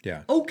A.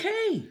 Yeah.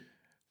 Okay.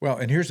 Well,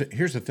 and here's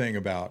the thing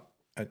about,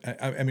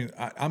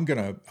 I'm going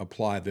to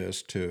apply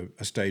this to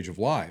a stage of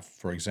life,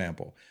 for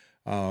example.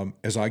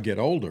 As I get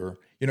older,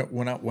 you know,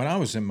 when I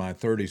was in my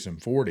 30s and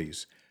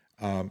 40s,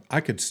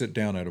 I could sit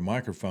down at a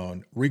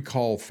microphone,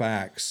 recall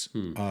facts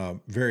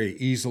very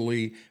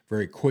easily,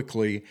 very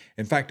quickly.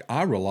 In fact,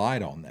 I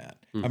relied on that.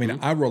 I mean,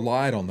 I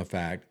relied on the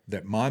fact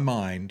that my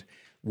mind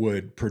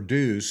would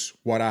produce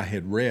what I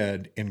had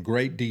read in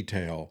great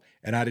detail,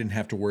 and I didn't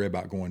have to worry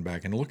about going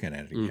back and looking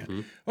at it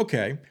again.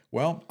 Okay,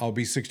 well, I'll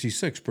be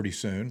 66 pretty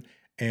soon,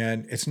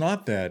 and it's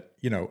not that,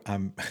 you know,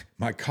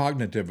 my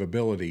cognitive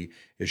ability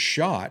is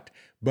shot,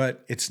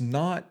 but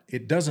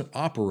it doesn't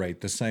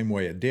operate the same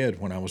way it did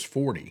when I was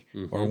 40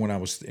 or when I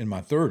was in my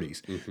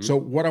 30s. So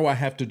what do I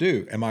have to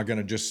do? Am I going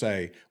to just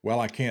say, well,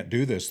 I can't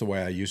do this the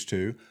way I used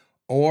to?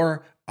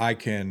 Or I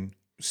can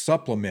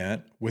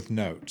supplement with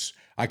notes.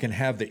 I can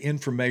have the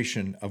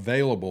information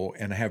available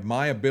and have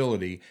my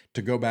ability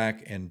to go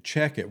back and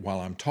check it while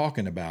I'm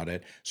talking about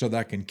it so that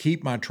I can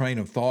keep my train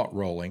of thought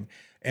rolling.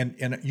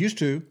 And used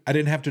to, I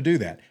didn't have to do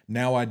that.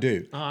 Now I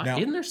do. Now,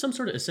 Isn't there some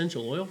sort of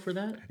essential oil for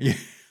that? yeah,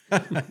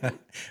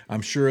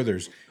 I'm sure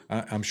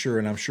I'm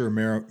sure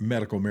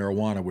medical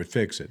marijuana would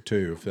fix it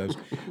too. If that's,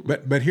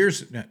 but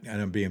here's, and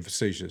I'm being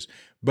facetious,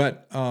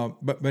 but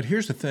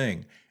here's the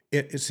thing.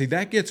 See,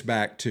 that gets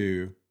back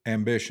to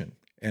ambition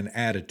and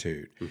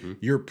attitude.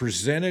 You're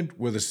presented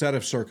with a set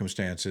of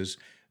circumstances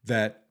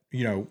that,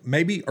 you know,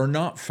 maybe are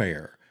not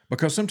fair,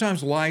 because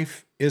sometimes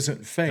life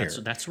isn't fair.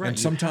 That's right. And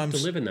You sometimes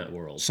have to live in that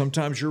world.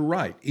 Sometimes you're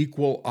right.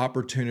 Equal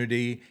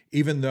opportunity,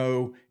 even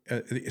though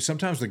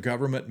sometimes the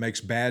government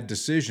makes bad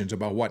decisions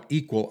about what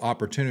equal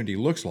opportunity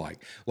looks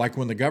like. Like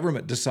when the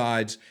government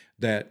decides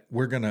that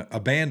we're going to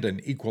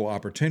abandon equal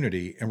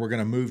opportunity and we're going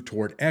to move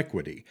toward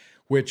equity,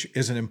 which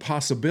is an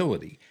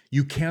impossibility.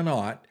 You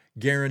cannot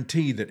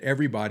guarantee that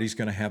everybody's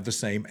going to have the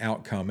same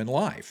outcome in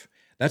life.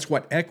 That's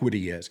what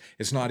equity is.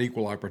 It's not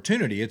equal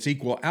opportunity, it's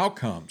equal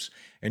outcomes.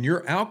 And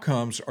your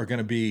outcomes are going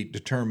to be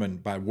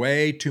determined by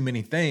way too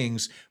many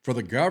things for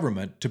the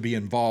government to be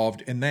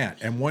involved in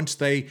that. And once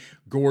they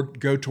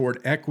go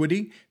toward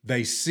equity,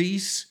 they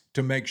cease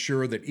to make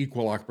sure that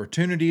equal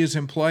opportunity is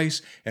in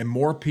place and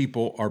more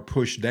people are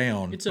pushed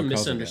down. It's a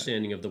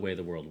misunderstanding of the way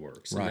the world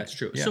works. Right. And that's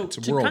true. Yeah, So it's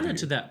a to kind worldview. of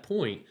to that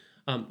point,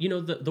 you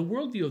know, the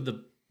worldview of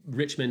the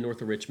Richmond,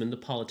 north of Richmond, the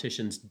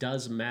politicians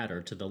does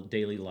matter to the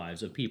daily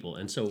lives of people.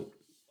 And so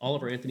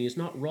Oliver Anthony is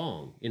not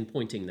wrong in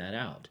pointing that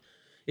out.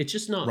 It's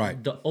just not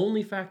Right. the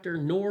only factor,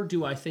 nor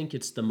do I think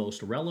it's the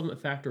most relevant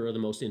factor or the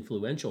most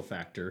influential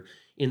factor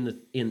in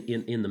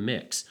the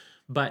mix.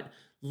 But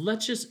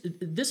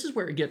this is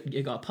where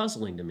it got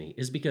puzzling to me,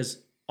 is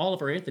because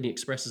Oliver Anthony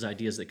expresses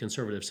ideas that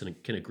conservatives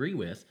can agree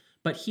with,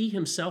 but he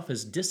himself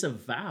has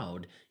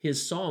disavowed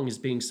his song as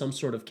being some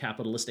sort of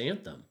capitalist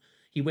anthem.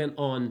 He went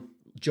on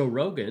Joe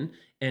Rogan,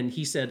 and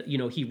he said,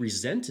 he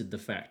resented the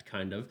fact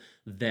kind of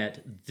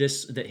that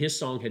his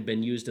song had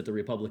been used at the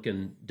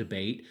Republican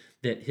debate,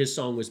 that his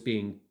song was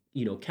being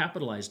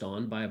capitalized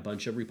on by a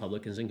bunch of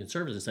Republicans and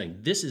conservatives and saying,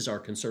 this is our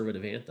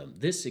conservative anthem.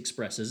 This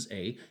expresses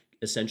a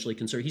essentially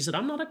conservative. He said,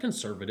 I'm not a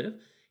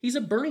conservative. He's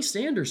a Bernie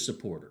Sanders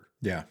supporter.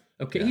 Yeah.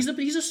 Okay, yeah.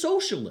 he's a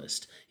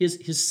socialist.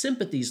 His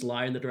sympathies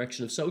lie in the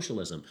direction of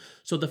socialism.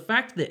 So the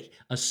fact that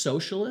a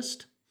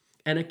socialist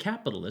and a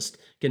capitalist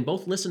can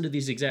both listen to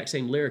these exact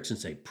same lyrics and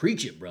say,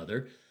 preach it,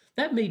 brother,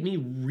 that made me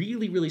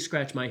really, really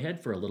scratch my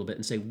head for a little bit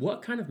and say,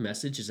 what kind of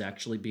message is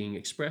actually being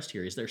expressed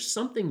here? Is there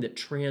something that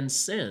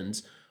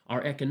transcends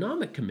our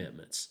economic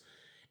commitments?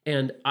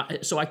 And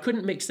so I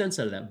couldn't make sense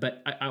out of that.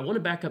 But I want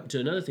to back up to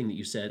another thing that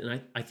you said,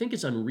 and I think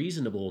it's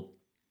unreasonable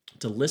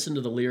to listen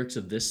to the lyrics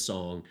of this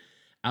song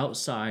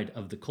outside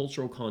of the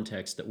cultural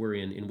context that we're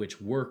in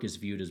which work is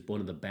viewed as one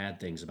of the bad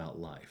things about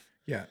life.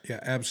 Yeah,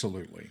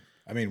 absolutely.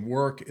 I mean,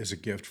 work is a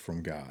gift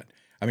from God.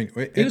 I mean,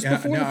 it was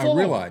before the fall.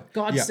 I realized,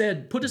 God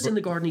said, "Put us in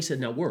the garden." He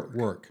said, "Now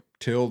work,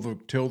 till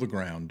the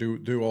ground,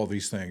 do all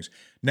these things."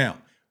 Now,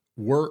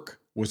 work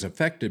was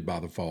affected by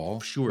the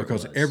fall,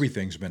 because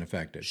everything's been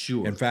affected.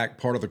 Sure. In fact,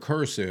 part of the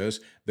curse is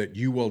that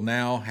you will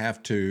now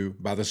have to,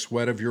 by the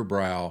sweat of your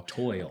brow,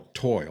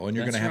 toil, and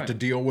you're going to have to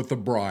deal with the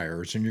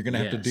briars, and you're going to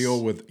have to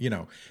deal with,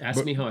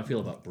 Ask me how I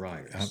feel about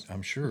briars.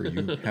 I'm sure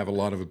you have a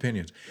lot of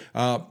opinions,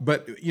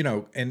 but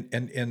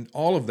and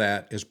all of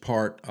that is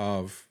part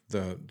of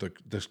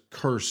the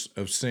curse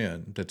of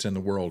sin that's in the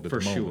world at the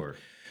moment. For sure.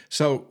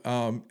 So,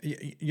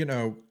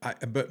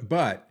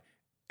 but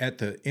at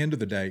the end of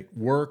the day,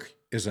 work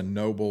is a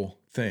noble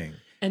thing.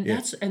 And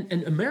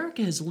and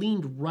America has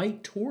leaned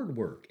right toward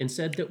work and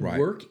said that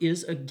work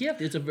is a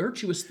gift. It's a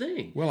virtuous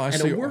thing. Well,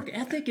 a work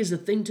ethic is a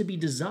thing to be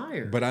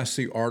desired. But I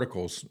see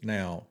articles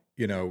now,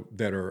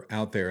 that are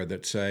out there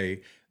that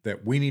say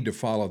that we need to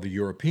follow the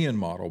European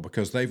model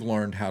because they've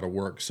learned how to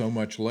work so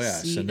much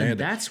less. See, and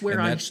that's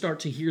where I start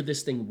to hear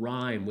this thing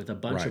rhyme with a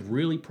bunch of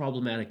really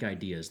problematic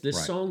ideas.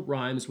 This song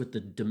rhymes with the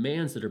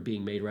demands that are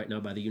being made right now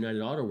by the United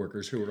Auto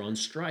Workers who are on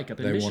strike up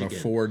in Michigan. They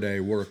want a 4-day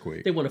work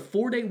week. They want a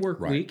 4-day work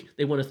week.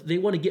 They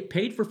want to get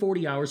paid for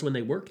 40 hours when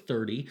they work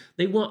 30.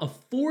 They want a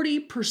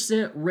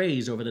 40%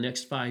 raise over the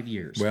next 5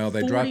 years. Well,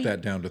 they dropped that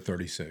down to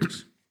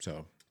 36.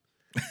 So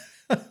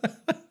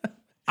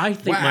I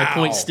think my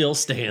point still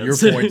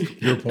stands.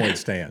 Your point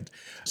stands.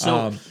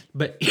 So,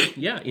 but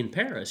yeah, in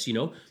Paris,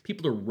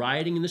 people are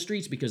rioting in the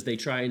streets because they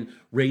try and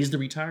raise the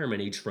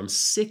retirement age from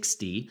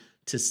 60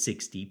 to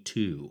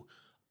 62.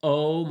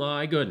 Oh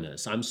my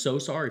goodness. I'm so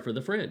sorry for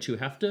the French who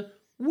have to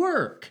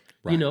work,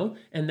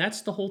 and that's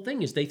the whole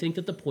thing is they think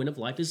that the point of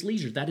life is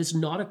leisure. That is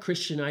not a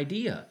Christian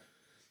idea.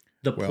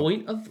 The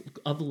point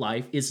of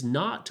life is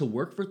not to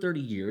work for 30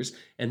 years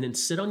and then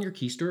sit on your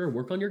keister or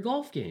work on your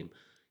golf game.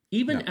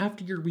 Even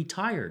after you're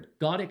retired,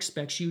 God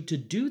expects you to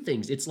do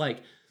things. It's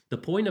like the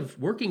point of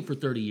working for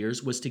 30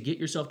 years was to get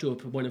yourself to a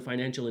point of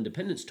financial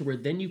independence to where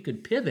then you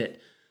could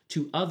pivot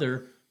to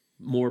other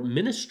more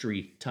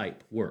ministry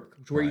type work,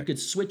 where you could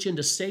switch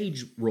into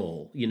sage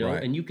role,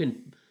 and you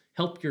can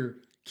help your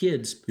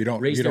kids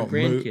raise their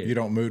grandkids. You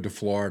don't move to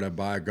Florida,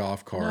 buy a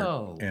golf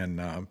cart, and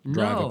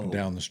drive up and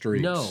down the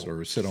streets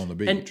or sit on the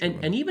beach.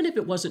 And even if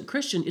it wasn't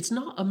Christian, it's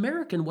not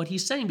American what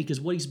he's saying,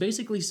 because what he's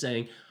basically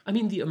saying,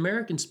 the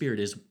American spirit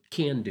is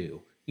can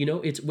do.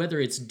 It's whether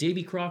it's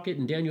Davy Crockett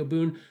and Daniel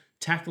Boone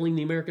tackling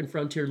the American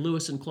frontier,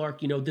 Lewis and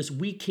Clark,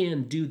 we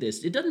can do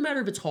this. It doesn't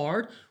matter if it's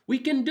hard, we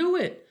can do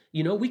it.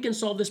 We can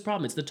solve this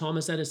problem. It's the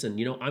Thomas Edison,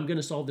 I'm going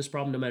to solve this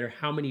problem no matter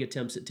how many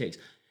attempts it takes.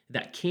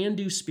 That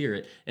can-do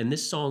spirit, and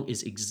this song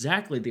is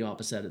exactly the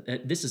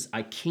opposite. This is,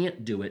 I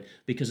can't do it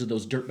because of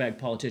those dirtbag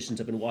politicians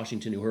up in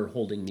Washington who are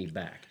holding me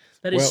back.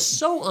 That is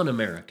so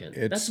un-American.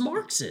 That's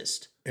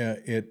Marxist.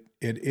 It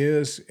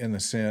is in the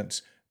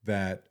sense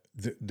that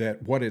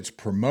that what it's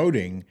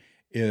promoting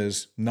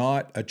is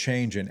not a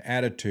change in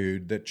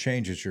attitude that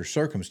changes your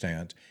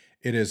circumstance.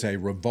 It is a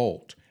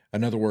revolt.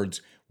 In other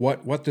words,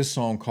 what this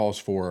song calls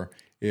for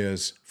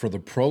is for the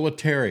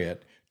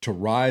proletariat to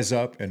rise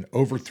up and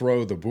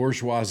overthrow the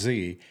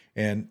bourgeoisie,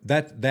 and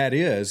that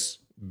is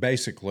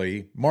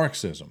basically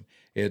Marxism.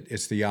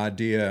 It's the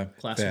idea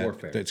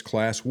that it's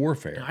class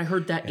warfare. And I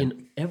heard that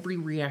in every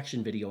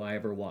reaction video I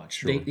ever watched.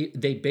 Sure.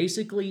 They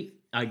basically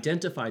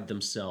identified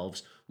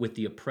themselves with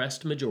the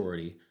oppressed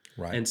majority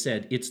and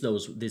said it's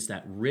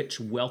that rich,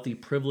 wealthy,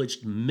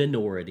 privileged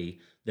minority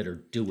that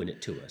are doing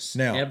it to us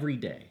now, every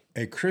day.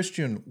 A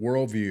Christian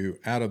worldview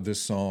out of this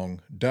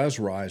song does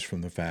rise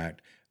from the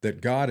fact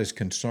that God is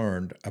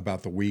concerned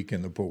about the weak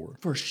and the poor.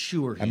 For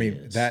sure he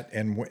is. That,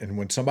 and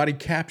when somebody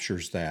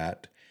captures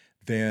that,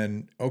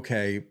 then,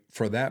 okay,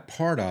 for that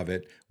part of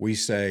it, we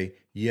say,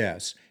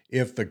 yes,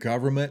 if the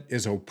government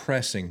is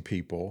oppressing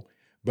people,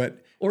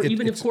 or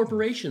even if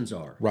corporations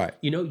are. Right.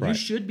 You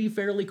should be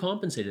fairly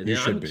compensated. And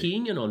I'm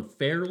keying in on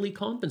fairly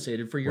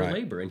compensated for your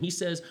labor. And he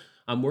says,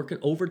 I'm working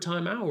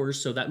overtime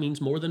hours, so that means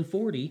more than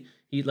 40.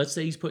 Let's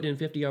say he's putting in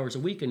 50 hours a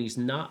week and he's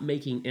not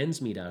making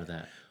ends meet out of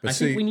that. I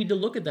think we need to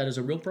look at that as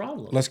a real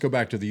problem. Let's go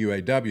back to the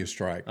UAW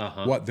strike.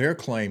 Uh-huh. What they're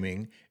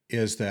claiming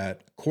is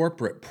that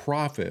corporate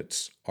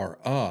profits are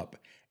up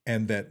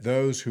and that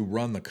those who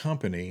run the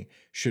company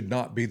should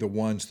not be the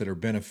ones that are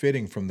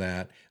benefiting from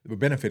that,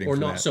 or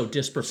not so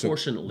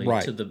disproportionately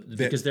right. to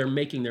because they're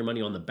making their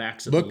money on the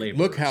backs of the laborers.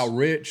 Look how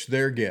rich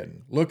they're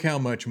getting. Look how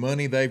much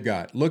money they've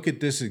got. Look at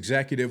this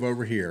executive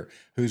over here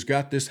who's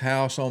got this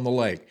house on the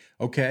lake.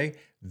 Okay,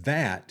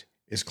 that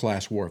is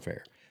class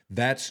warfare.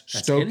 That's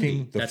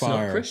stoking the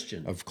fire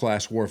of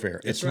class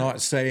warfare. It's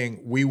not saying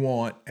we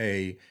want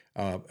a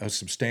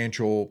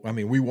substantial,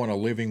 we want a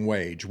living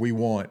wage. We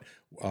want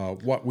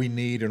what we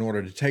need in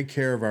order to take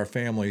care of our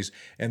families.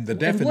 And the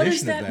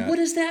definition of that. What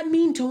does that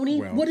mean, Tony?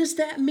 What does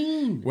that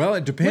mean? Well,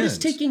 it depends. What is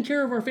taking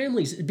care of our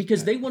families?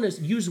 Because they want to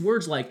use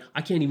words like,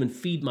 I can't even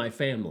feed my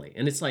family.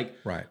 And it's like,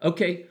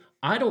 okay,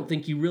 I don't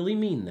think you really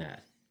mean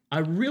that.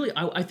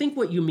 I think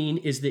what you mean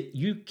is that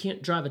you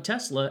can't drive a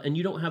Tesla and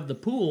you don't have the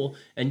pool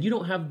and you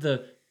don't have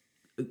the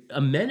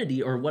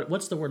amenity or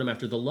what's the word I'm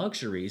after, the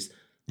luxuries.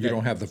 You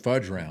don't have the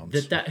fudge rounds.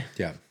 They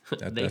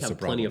that's have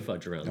plenty of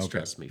fudge rounds,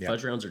 trust me. Yeah.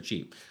 Fudge rounds are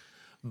cheap.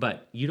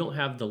 But you don't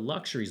have the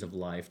luxuries of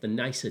life, the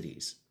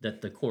niceties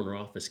that the corner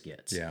office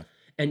gets. Yeah.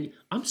 And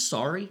I'm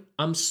sorry.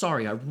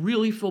 I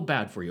really feel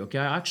bad for you, okay?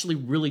 I actually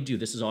really do.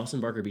 This is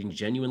Austin Barker being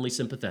genuinely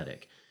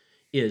sympathetic.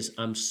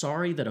 I'm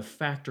sorry that a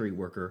factory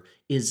worker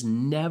is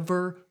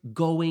never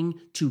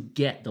going to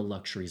get the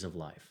luxuries of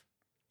life.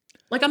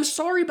 Like, I'm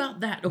sorry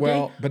about that, okay?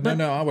 Well, but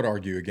no, I would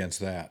argue against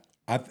that.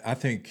 I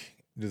think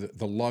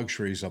the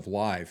luxuries of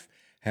life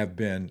have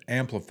been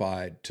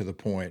amplified to the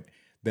point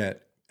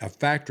that a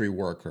factory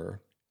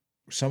worker,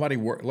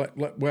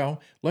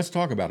 let's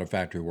talk about a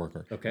factory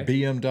worker. Okay.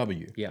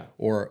 BMW. Yeah.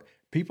 Or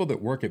people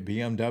that work at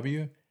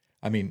BMW.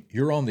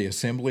 You're on the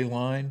assembly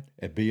line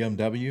at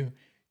BMW.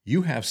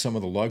 You have some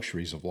of the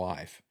luxuries of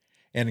life.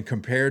 And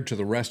compared to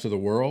the rest of the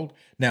world,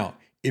 now,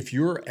 if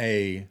you're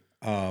a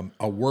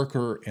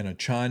worker in a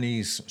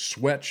Chinese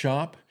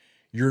sweatshop,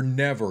 you're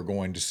never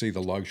going to see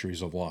the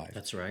luxuries of life.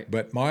 That's right.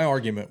 But my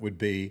argument would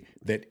be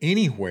that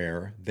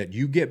anywhere that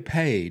you get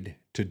paid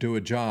to do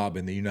a job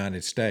in the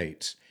United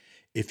States,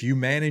 if you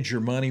manage your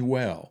money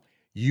well,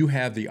 you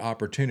have the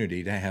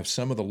opportunity to have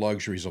some of the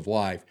luxuries of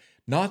life.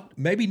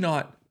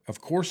 Of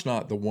course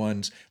not the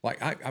ones,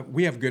 like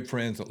we have good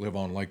friends that live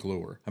on Lake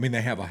Lure.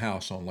 They have a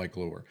house on Lake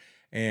Lure.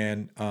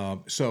 And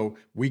so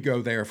we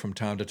go there from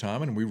time to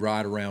time and we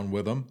ride around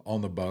with them on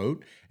the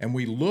boat and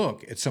we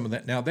look at some of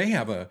that. Now they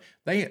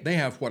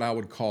have what I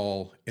would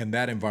call in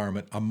that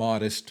environment a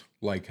modest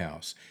lake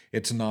house.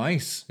 It's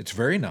nice. It's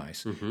very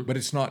nice, but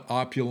it's not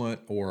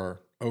opulent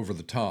or over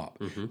the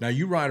top. Now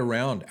you ride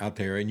around out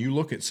there and you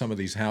look at some of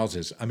these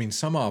houses.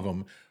 Some of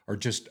them are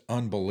just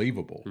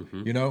unbelievable,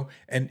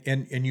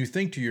 and you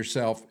think to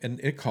yourself, and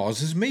it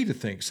causes me to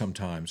think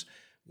sometimes,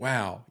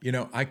 wow,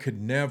 I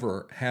could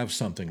never have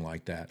something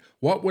like that.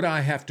 What would I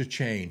have to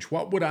change?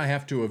 What would I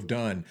have to have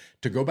done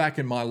to go back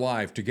in my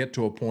life to get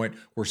to a point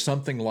where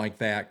something like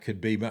that could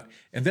be?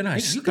 And then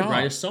you could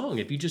write a song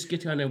if you just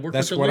get to kind of work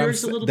with the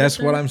lyrics a little bit. That's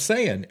what I'm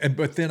saying.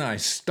 But then I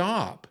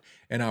stop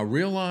and I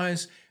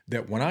realize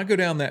that when I go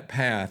down that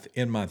path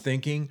in my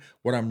thinking,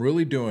 what I'm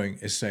really doing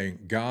is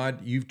saying,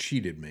 God, you've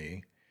cheated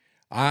me.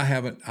 I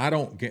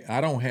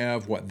don't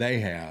have what they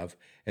have.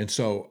 And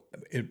so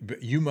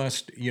you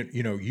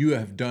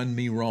have done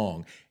me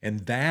wrong.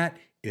 And that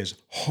is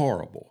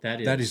horrible.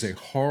 That is a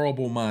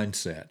horrible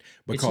mindset.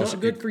 Because it's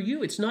not good for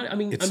you. It's not,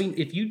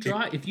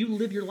 if you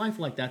live your life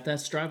like that,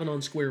 that's driving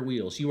on square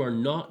wheels. You are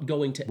not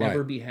going to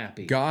ever be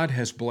happy. God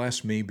has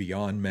blessed me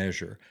beyond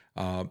measure.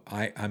 When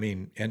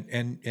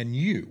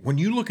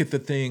you look at the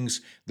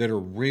things that are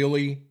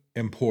really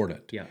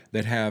important,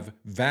 that have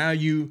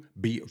value,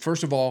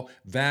 first of all,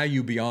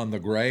 value beyond the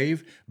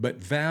grave, but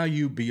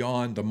value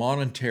beyond the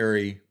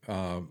monetary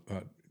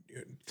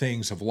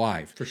things of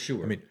life. For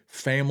sure.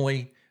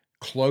 Family,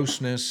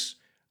 closeness,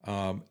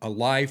 a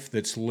life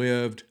that's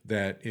lived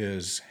that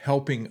is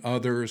helping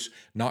others,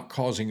 not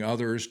causing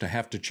others to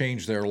have to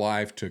change their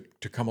life to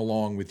come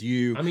along with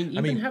you.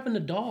 Having a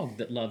dog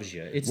that loves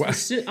you.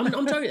 I'm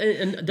talking,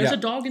 and there's a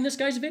dog in this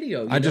guy's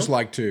video. I just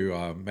like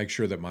to make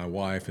sure that my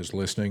wife is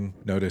listening.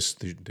 Notice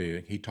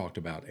he talked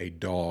about a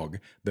dog,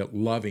 that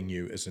loving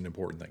you is an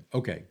important thing.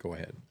 Okay, go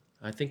ahead.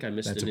 I think I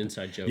missed an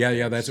inside joke.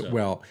 Yeah, that's it.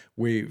 Well,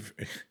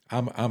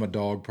 I'm a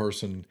dog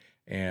person.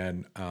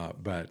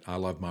 But I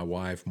love my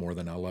wife more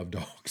than I love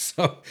dogs.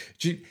 So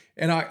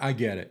I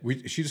get it.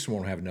 She just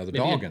won't have another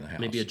dog in the house.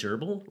 Maybe a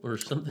gerbil or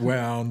something.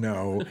 Well,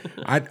 no.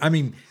 A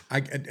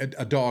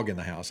dog in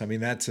the house.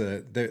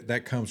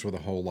 That comes with a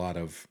whole lot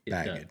of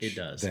baggage. It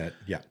does.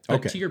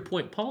 Okay. To your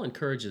point, Paul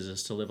encourages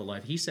us to live a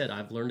life. He said,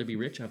 "I've learned to be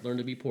rich. I've learned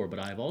to be poor, but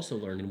I've also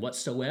learned in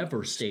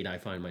whatsoever state I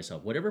find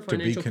myself, whatever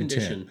financial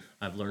condition,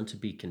 I've learned to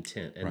be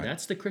content." And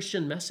that's the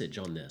Christian message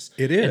on this.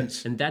 It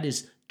is, and that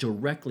is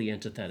directly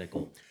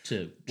antithetical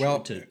to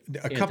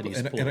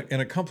Anthony's point.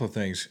 And a couple of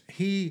things.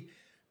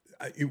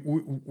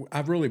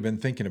 I've really been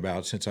thinking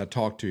about since I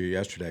talked to you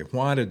yesterday.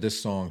 Why did this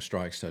song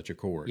strike such a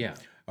chord? Yeah.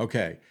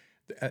 Okay.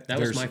 That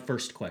was my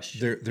first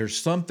question. There's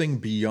something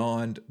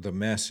beyond the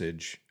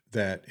message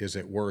that is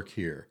at work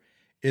here.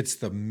 It's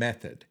the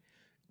method.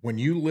 When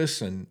you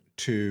listen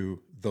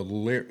to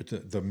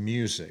the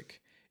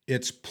music,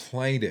 it's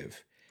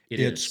plaintive.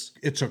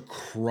 It's a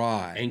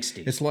cry.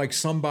 Angsty. It's like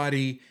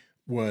somebody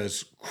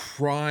was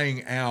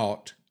crying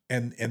out,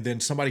 and then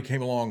somebody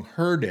came along,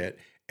 heard it,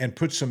 and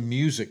put some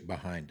music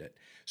behind it.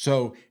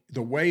 So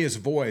the way his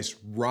voice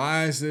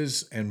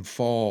rises and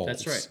falls.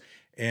 That's right.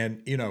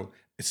 And,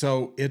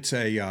 so it's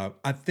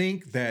I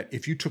think that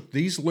if you took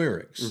these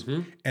lyrics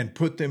and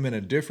put them in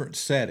a different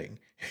setting,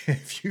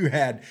 if you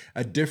had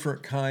a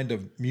different kind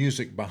of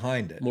music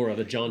behind it. More of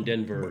a John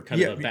Denver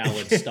kind of a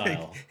ballad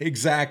style.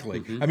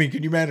 Exactly. I mean,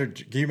 can you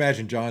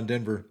imagine John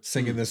Denver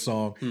singing this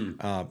song?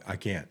 I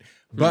can't.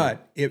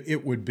 But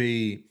it would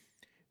be,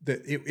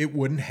 it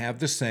wouldn't have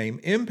the same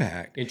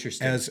impact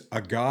as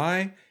a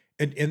guy.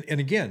 And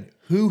again,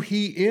 who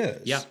he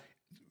is. Yeah.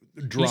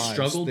 Drives he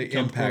struggled the from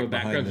impact a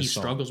background. He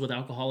song. struggles with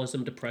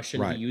alcoholism,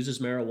 depression. Right. He uses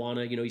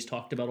marijuana. He's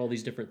talked about all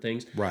these different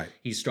things. Right.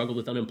 He's struggled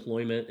with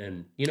unemployment,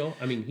 and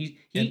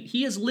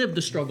he has lived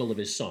the struggle of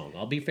his song.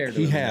 I'll be fair to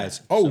him. He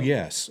has.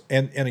 Yes.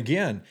 And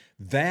again,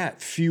 that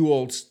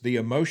fuels the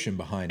emotion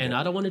behind it. And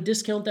I don't want to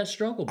discount that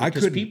struggle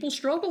because people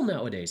struggle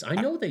nowadays. I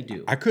know they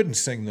do. I couldn't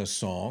sing this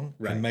song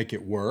and make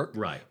it work.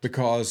 Right.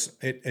 Because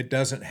it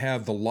doesn't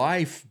have the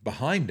life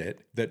behind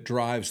it that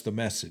drives the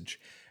message.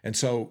 And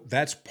so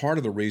that's part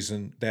of the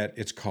reason that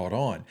it's caught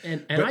on.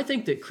 And I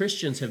think that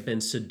Christians have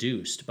been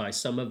seduced by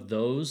some of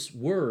those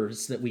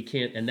words that we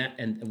can't,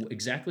 and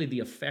exactly the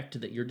effect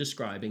that you're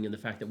describing, and the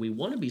fact that we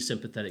want to be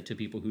sympathetic to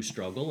people who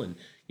struggle, and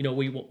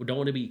we don't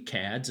want to be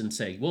cads and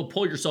say, well,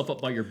 pull yourself up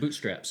by your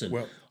bootstraps and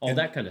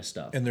that kind of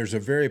stuff. And there's a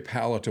very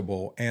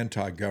palatable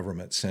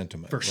anti-government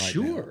sentiment For right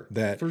sure.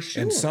 now. For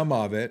sure. And some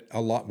of it,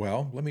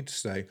 let me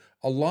just say,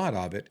 a lot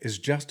of it is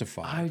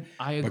justified.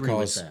 I agree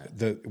with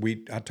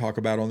that. I talk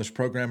about on this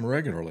program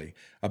regularly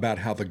about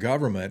how the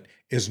government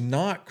is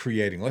not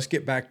creating. Let's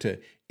get back to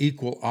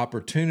equal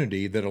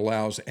opportunity that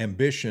allows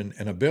ambition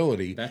and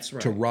ability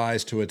to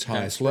rise to its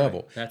highest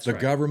level. The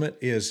government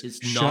is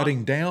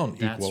shutting down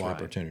equal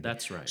opportunity.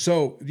 That's right.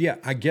 So yeah,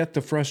 I get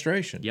the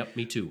frustration. Yep,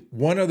 me too.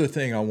 One other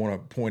thing I want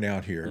to point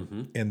out here,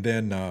 and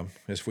then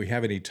if we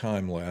have any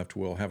time left,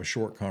 we'll have a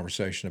short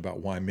conversation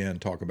about why men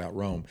talk about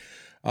Rome.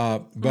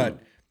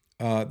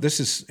 This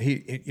is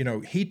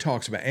he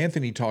talks about,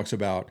 Anthony talks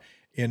about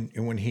in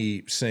when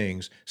he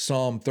sings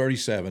Psalm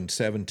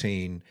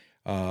 37:17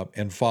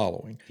 and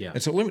following. Yeah.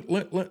 And so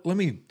let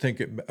me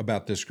think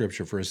about this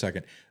scripture for a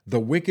second. The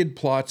wicked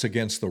plots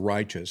against the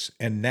righteous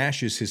and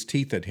gnashes his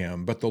teeth at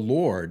him, but the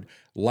Lord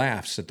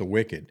laughs at the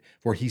wicked,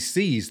 for he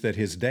sees that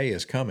his day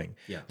is coming.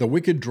 Yeah. The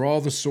wicked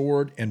draw the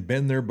sword and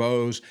bend their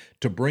bows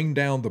to bring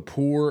down the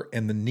poor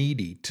and the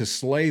needy, to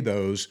slay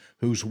those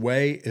whose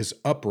way is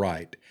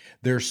upright.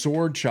 Their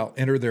sword shall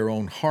enter their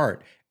own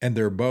heart, and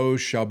their bows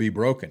shall be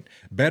broken.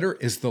 Better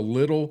is the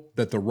little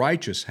that the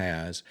righteous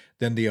has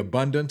than the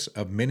abundance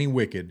of many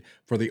wicked,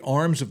 for the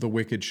arms of the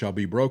wicked shall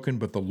be broken,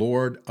 but the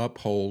Lord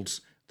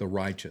upholds the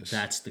righteous.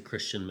 That's the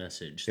Christian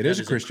message. It is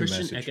a Christian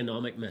message.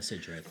 Economic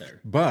message right there.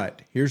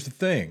 But here's the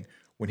thing.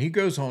 When he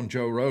goes on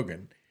Joe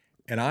Rogan,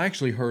 and I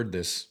actually heard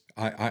this,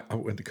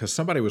 because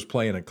somebody was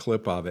playing a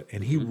clip of it,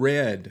 and he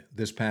read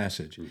this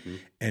passage,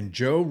 and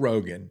Joe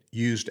Rogan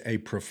used a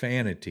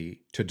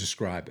profanity to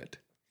describe it.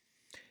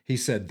 He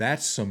said,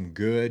 that's some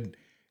good,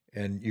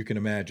 and you can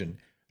imagine,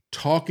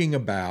 talking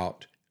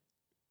about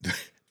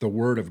the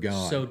Word of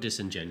God. So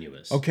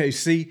disingenuous. Okay,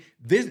 see,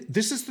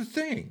 this is the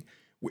thing.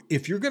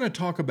 If you're going to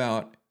talk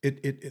about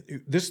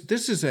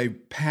this is a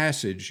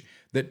passage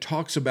that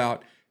talks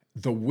about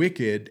the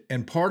wicked,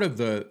 and part of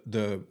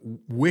the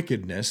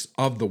wickedness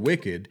of the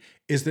wicked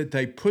is that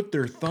they put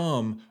their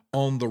thumb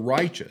on the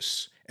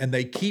righteous, and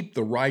they keep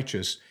the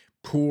righteous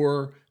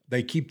poor.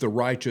 They keep the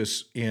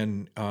righteous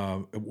in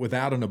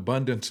without an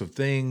abundance of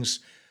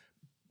things.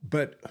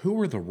 But who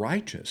are the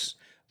righteous?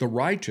 The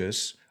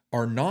righteous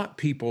are not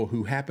people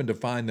who happen to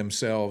find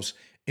themselves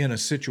in a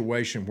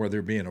situation where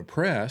they're being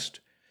oppressed.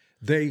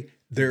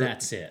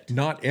 That's it.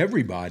 Not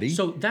everybody.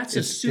 So that's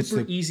a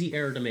super easy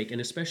error to make, and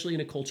especially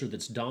in a culture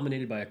that's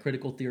dominated by a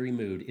critical theory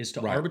mood, is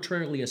to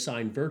arbitrarily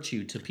assign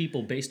virtue to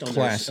people based on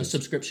a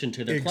subscription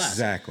to their class.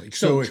 Exactly.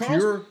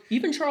 So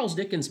even Charles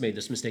Dickens made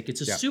this mistake.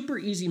 It's a super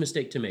easy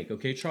mistake to make.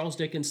 Okay, Charles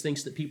Dickens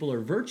thinks that people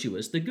are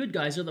virtuous. The good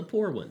guys are the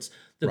poor ones.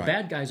 The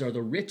bad guys are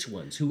the rich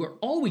ones who are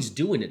always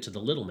doing it to the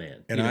little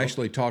man. And I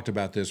actually talked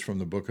about this from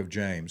the book of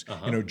James.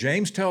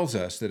 James tells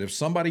us that if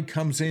somebody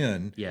comes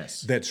in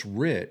that's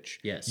rich,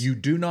 you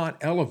do not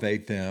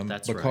elevate them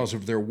because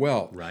of their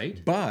wealth.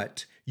 Right.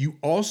 But you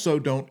also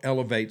don't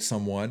elevate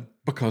someone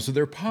Because of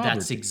their poverty.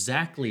 That's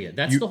exactly it.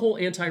 That's the whole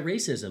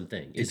anti-racism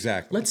thing.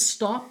 Exactly. Let's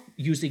stop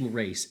using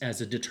race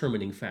as a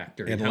determining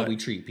factor in how we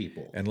treat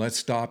people. And let's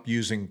stop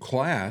using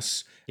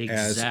class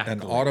as an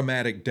Exactly.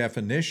 automatic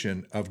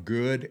definition of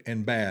good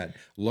and bad.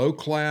 Low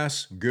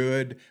class,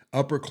 good;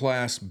 upper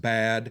class,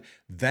 bad.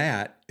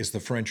 That is the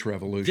French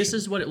Revolution. This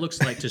is what it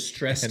looks like to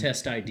stress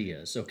test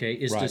ideas, okay?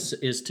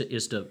 Is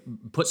to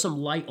put some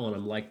light on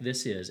them like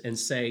this is, and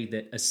say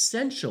that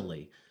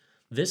essentially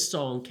this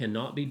song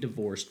cannot be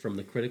divorced from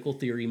the critical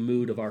theory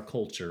mood of our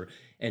culture,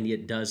 and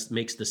it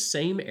makes the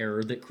same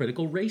error that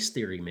critical race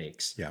theory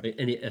makes. Yeah.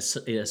 And it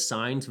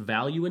assigns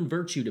value and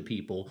virtue to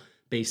people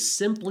based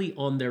simply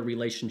on their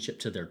relationship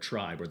to their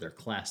tribe or their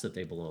class that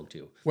they belong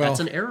to. Well, that's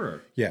an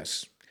error.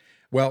 Yes.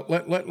 Well,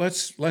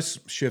 let's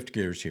shift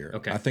gears here.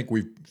 Okay. I think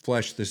we've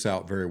fleshed this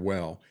out very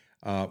well,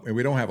 and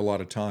we don't have a lot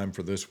of time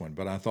for this one,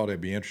 but I thought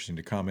it'd be interesting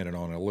to comment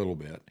on it a little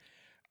bit.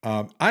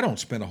 I don't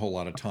spend a whole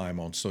lot of time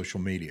on social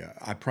media.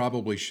 I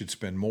probably should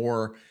spend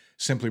more,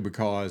 simply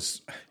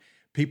because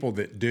people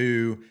that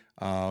do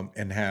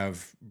and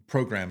have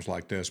programs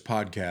like this,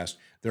 podcasts,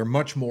 they're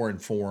much more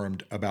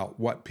informed about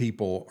what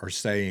people are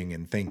saying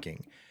and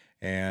thinking.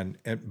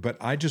 But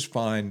I just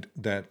find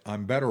that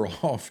I'm better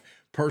off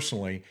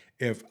personally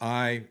if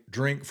I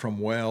drink from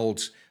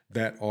wells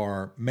that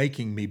are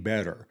making me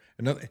better.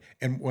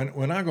 And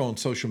when I go on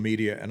social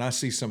media and I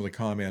see some of the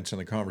comments and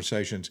the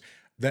conversations,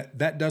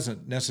 that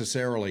doesn't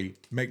necessarily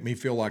make me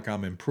feel like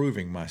I'm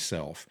improving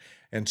myself.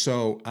 And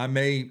so I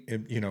may,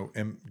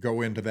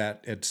 go into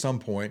that at some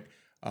point,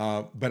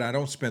 but I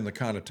don't spend the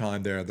kind of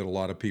time there that a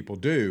lot of people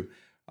do.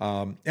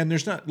 And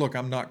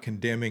I'm not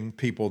condemning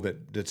people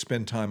that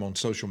spend time on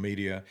social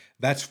media.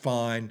 That's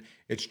fine.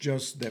 It's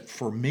just that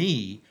for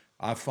me,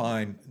 I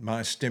find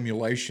my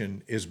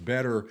stimulation is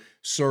better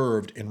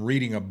served in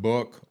reading a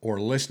book or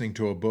listening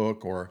to a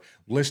book or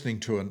listening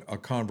to a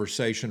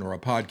conversation or a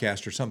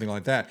podcast or something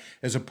like that,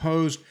 as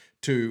opposed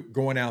to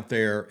going out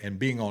there and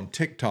being on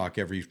TikTok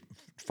every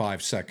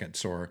 5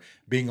 seconds or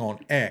being on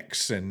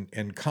X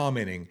and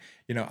commenting.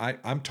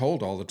 I'm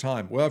told all the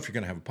time, well, if you're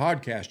going to have a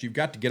podcast, you've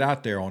got to get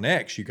out there on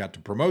X. You've got to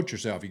promote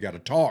yourself. You got to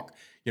talk,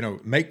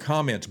 make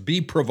comments,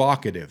 be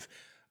provocative.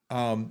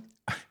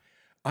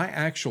 I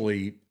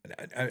actually,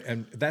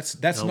 and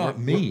that's not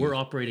me. We're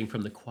operating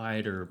from the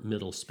quieter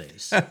middle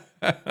space.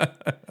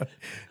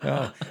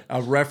 A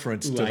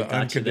reference to the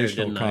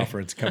unconditional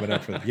conference coming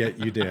up. Yeah,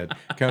 you did.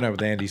 Coming up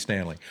with Andy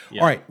Stanley.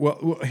 Yeah. All right.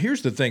 Well,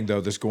 here's the thing,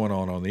 though, that's going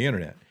on the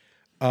internet.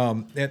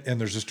 And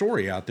there's a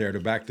story out there to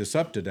back this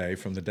up today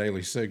from the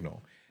Daily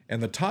Signal.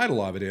 And the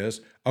title of it is,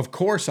 "Of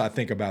Course I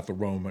Think About the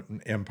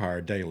Roman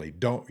Empire Daily."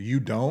 Don't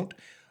you?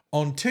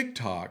 On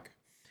TikTok,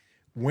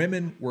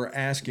 women were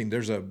asking,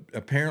 there's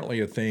apparently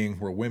a thing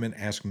where women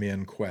ask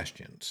men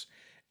questions.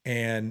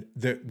 And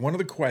one of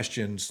the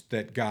questions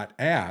that got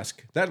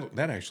asked, that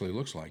actually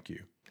looks like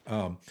you.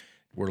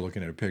 We're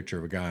looking at a picture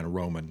of a guy in a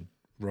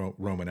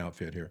Roman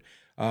outfit here.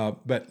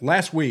 But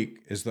last week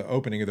is the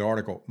opening of the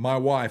article. My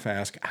wife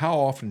asked, "How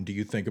often do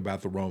you think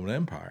about the Roman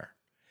Empire?"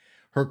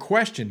 Her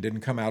question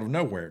didn't come out of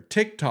nowhere.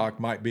 TikTok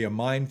might be a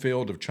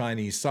minefield of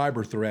Chinese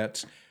cyber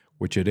threats,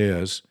 which it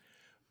is,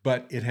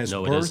 but it has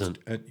birthed... No, it isn't.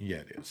 Yeah,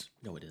 it is.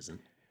 No, it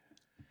isn't.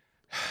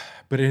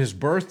 But it has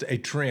birthed a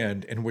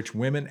trend in which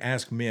women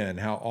ask men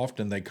how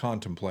often they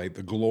contemplate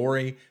the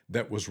glory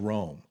that was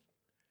Rome.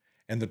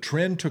 And the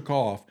trend took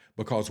off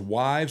because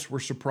wives were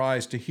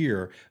surprised to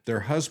hear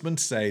their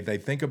husbands say they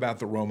think about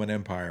the Roman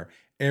Empire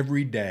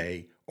every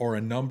day or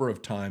a number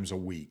of times a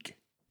week.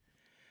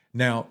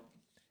 Now,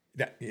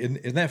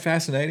 isn't that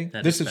fascinating?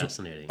 That is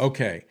fascinating.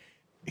 Okay.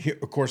 Here,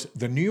 of course,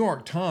 the New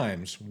York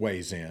Times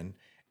weighs in,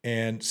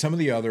 and some of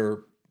the other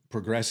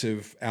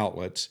progressive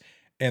outlets,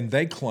 and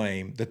they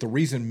claim that the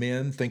reason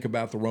men think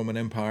about the Roman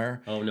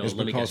Empire is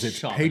because it's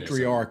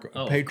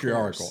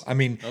patriarchal. I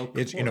mean,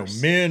 it's,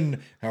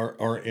 men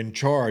are in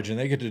charge and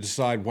they get to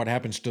decide what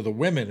happens to the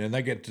women, and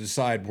they get to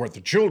decide what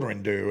the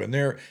children do, and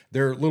they're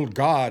little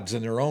gods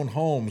in their own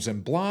homes,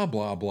 and blah,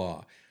 blah,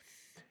 blah.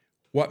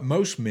 What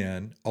most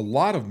men, a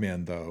lot of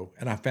men though,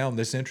 and I found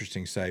this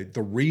interesting, say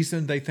the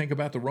reason they think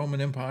about the Roman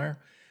Empire,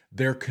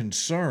 they're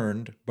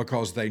concerned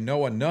because they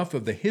know enough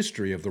of the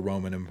history of the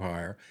Roman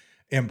Empire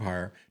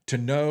to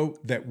know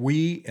that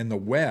we in the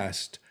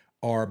West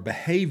are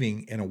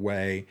behaving in a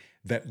way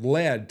that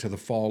led to the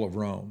fall of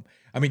Rome.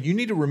 I mean, you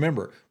need to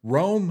remember,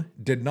 Rome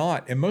did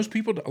not, and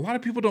a lot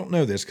of people don't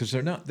know this because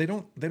they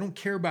don't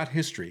care about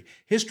history.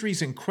 History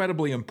is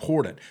incredibly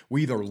important.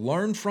 We either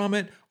learn from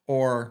it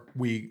or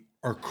we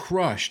are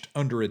crushed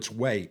under its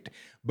weight.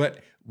 But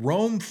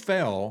Rome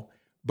fell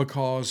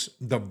because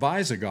the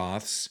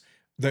Visigoths,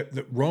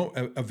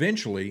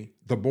 eventually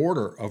the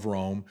border of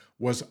Rome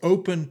was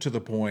open to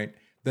the point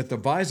that the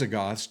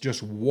Visigoths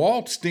just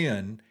waltzed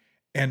in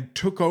and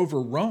took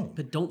over Rome.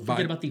 But don't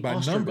forget about the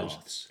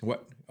Ostrogoths.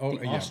 What? Oh,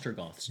 the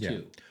Ostrogoths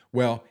too.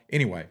 Well,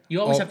 anyway, you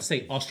always have to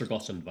say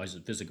Ostrogoths and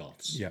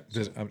Visigoths. Yeah,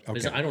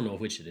 okay. I don't know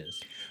which it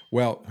is.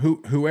 Well,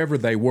 whoever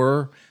they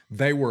were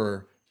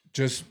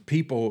just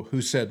people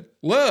who said,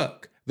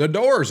 "Look, The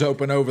door's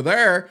open over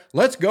there.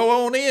 Let's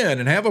go on in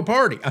and have a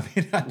party. I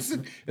mean, that's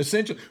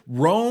essentially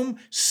Rome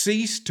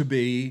ceased to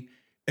be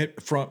it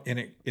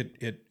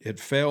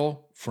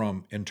fell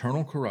from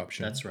internal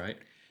corruption. That's right.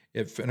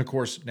 And of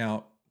course,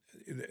 now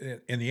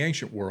in the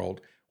ancient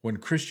world, when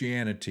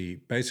Christianity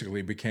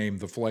basically became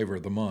the flavor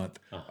of the month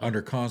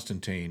under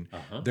Constantine,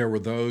 there were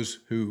those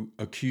who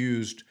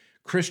accused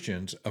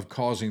Christians of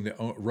causing the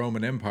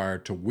Roman Empire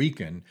to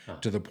weaken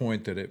to the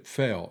point that it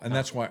fell, and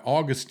that's why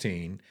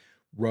Augustine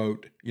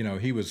wrote.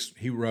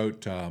 He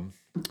wrote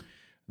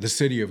the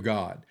City of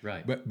God,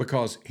 Right. but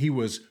because he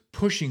was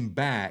pushing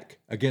back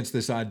against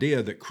this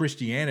idea that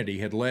Christianity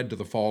had led to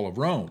the fall of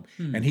Rome,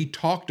 and he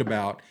talked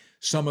about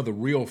some of the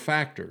real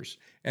factors,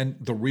 and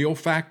the real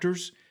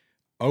factors: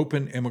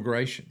 open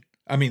immigration.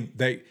 I mean,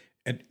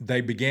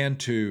 they began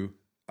to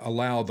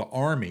allow the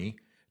army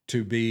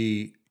to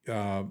be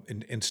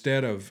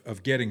instead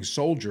of getting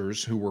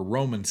soldiers who were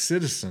Roman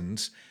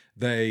citizens,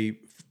 they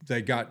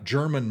got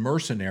German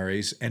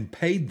mercenaries and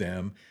paid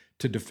them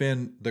to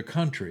defend the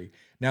country.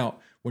 Now,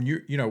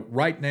 when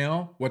right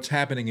now, what's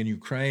happening in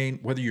Ukraine,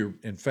 whether you're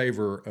in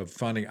favor of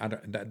funding,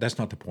 that's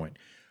not the point.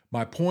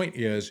 My point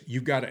is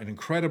you've got an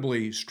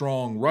incredibly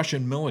strong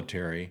Russian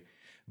military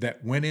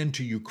that went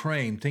into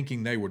Ukraine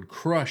thinking they would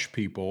crush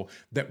people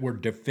that were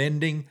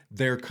defending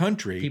their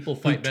country. People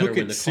fight better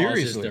when the cause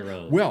is their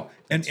own. Well,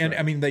 and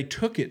I mean, they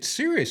took it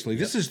seriously.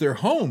 This is their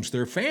homes,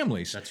 their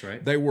families. That's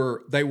right.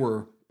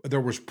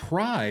 There was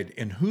pride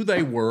in who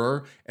they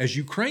were as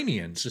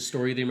Ukrainians. It's the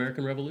story of the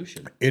American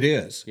Revolution. It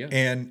is, Yeah.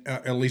 and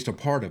at least a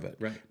part of it.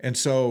 Right. And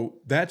so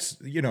that's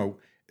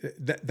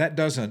that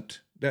doesn't.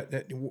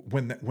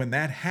 When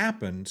that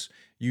happens,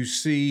 you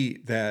see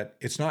that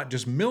it's not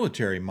just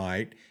military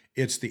might;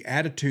 it's the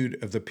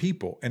attitude of the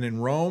people. And in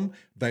Rome,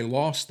 they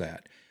lost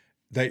that.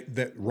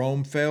 That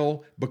Rome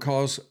fell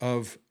because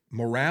of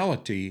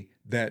immorality,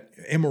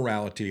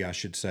 I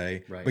should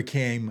say, Right.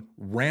 became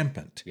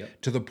rampant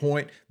to the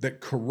point that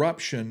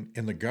corruption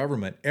in the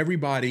government.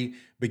 Everybody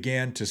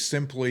began to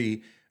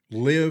simply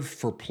live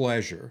for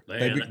I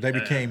mean, they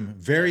became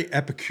very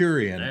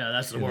Epicurean. Yeah,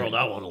 that's the world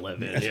I want to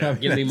live in. Yeah,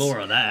 give me more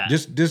of that.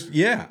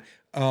 Yeah.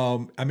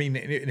 I mean,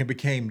 it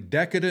became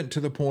decadent to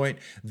the point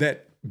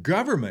that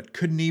government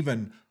couldn't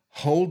even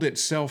hold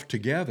itself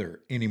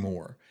together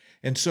anymore.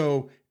 And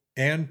so,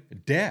 and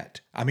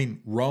debt. I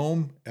mean,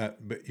 Rome,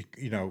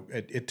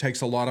 it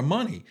takes a lot of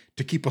money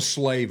to keep a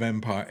slave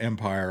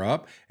empire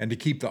up and to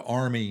keep the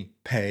army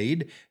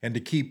paid and to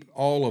keep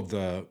all of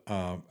the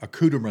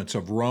accoutrements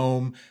of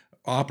Rome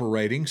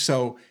operating.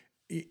 So,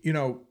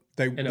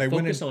 they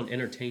focus on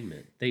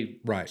entertainment. They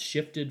Right.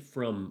 shifted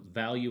from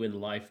value in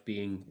life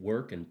being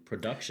work and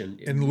production.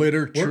 and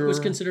literature, Work was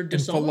considered and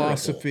dishonorable.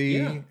 philosophy,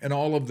 Yeah. and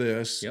all of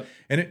this. Yep.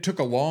 And it took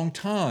a long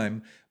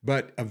time,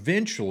 but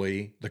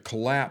eventually the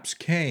collapse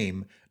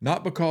came,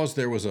 not because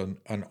there was an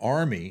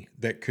army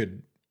that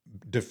could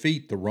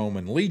defeat the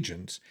Roman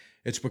legions.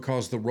 It's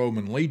because the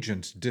Roman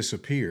legions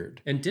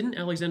disappeared. And didn't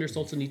Alexander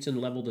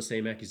Solzhenitsyn level the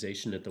same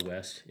accusation at the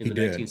West in He the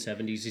did.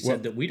 1970s? He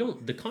said that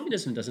the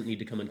communism doesn't need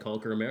to come and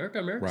conquer America.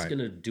 America's Right. going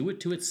to do it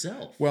to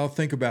itself. Well,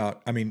 think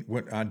about,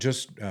 when I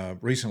just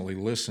recently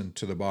listened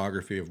to the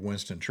biography of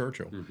Winston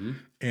Churchill. Mm-hmm.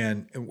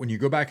 And when you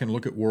go back and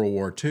look at World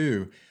War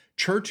II,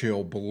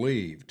 Churchill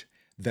believed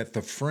that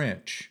the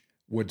French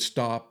would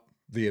stop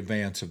the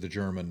advance of the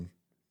German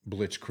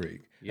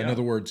blitzkrieg. In Yeah.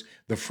 other words,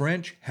 the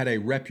French had a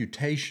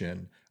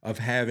reputation of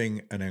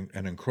having an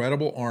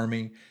incredible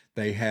army.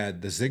 They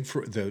had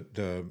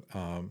the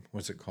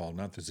what's it called?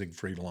 Not the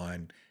Siegfried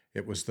Line.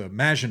 It was the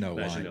Maginot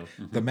Line.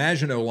 Mm-hmm. The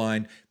Maginot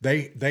Line.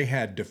 They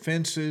had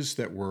defenses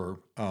that were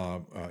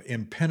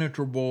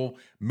impenetrable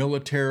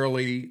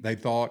militarily. They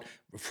thought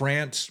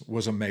France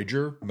was a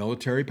major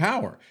military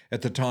power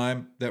at the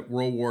time that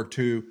World War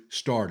II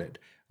started.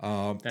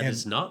 That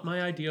is not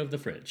my idea of the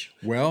French.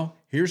 Well,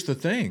 here's the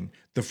thing: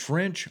 the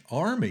French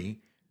army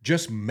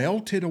just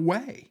melted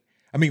away.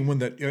 I mean, when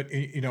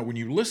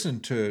you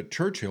listen to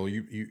Churchill,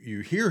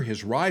 you hear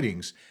his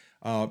writings.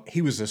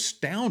 He was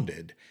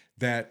astounded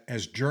that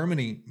as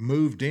Germany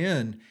moved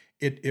in,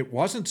 it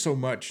wasn't so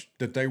much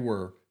that they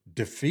were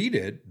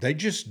defeated; they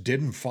just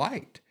didn't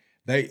fight.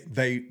 They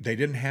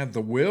didn't have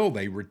the will.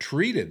 They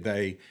retreated.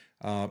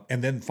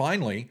 And then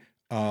finally,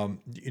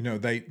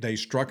 they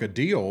struck a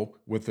deal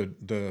with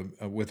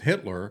with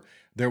Hitler.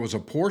 There was a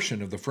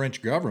portion of the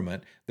French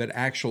government that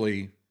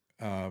actually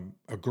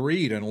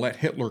agreed and let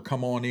Hitler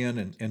come on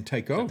in and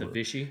take over. The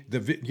Vichy? The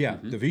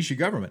Vichy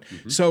government.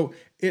 Mm-hmm. So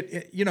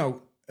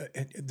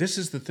this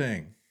is the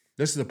thing.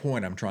 This is the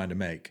point I'm trying to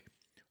make.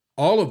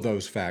 All of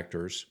those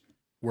factors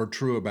were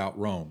true about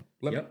Rome.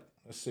 Let's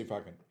see if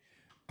I can.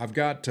 I've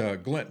got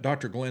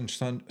Dr. Glenn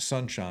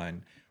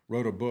Sunshine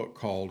wrote a book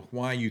called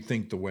Why You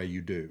Think the Way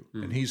You Do.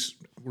 Mm. And he's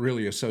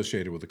really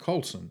associated with the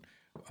Colson.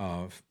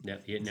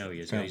 He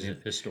is. He's a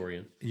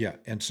historian. Yeah,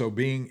 and so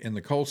being in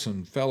the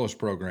Colson Fellows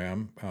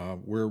Program,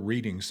 we're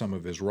reading some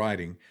of his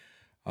writing.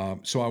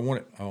 So I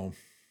want to,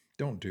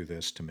 don't do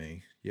this to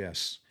me.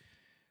 Yes,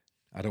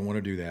 I don't want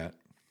to do that.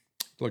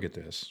 Look at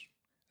this.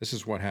 This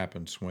is what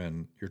happens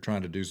when you're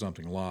trying to do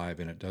something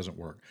live and it doesn't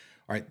work.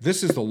 All right,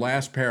 this is the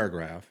last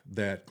paragraph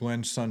that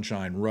Glenn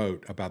Sunshine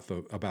wrote about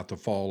the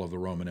fall of the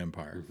Roman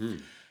Empire.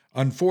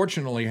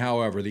 Unfortunately,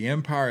 however, the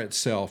empire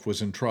itself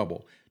was in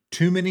trouble.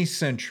 Too many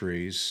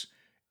centuries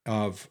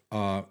of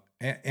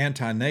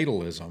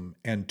antinatalism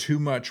and too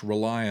much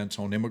reliance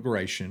on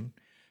immigration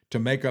to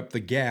make up the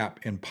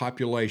gap in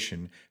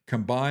population,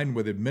 combined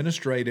with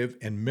administrative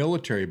and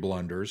military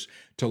blunders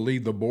to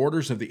leave the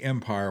borders of the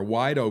empire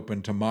wide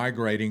open to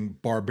migrating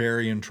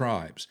barbarian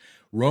tribes.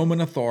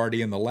 Roman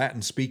authority in the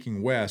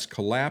Latin-speaking West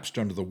collapsed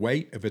under the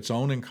weight of its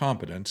own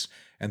incompetence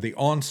and the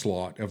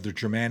onslaught of the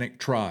Germanic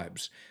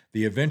tribes.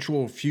 The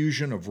eventual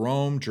fusion of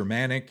Rome,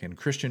 Germanic, and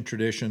Christian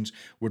traditions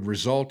would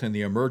result in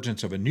the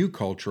emergence of a new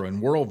culture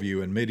and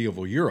worldview in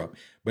medieval Europe,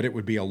 but it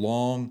would be a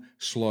long,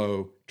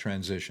 slow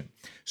transition.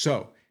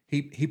 So,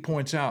 he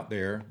points out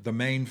there the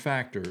main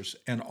factors,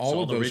 and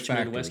all of those Richmond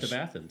factors. west of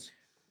Athens.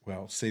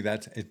 Well, see,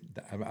 that's it.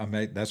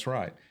 That's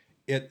right.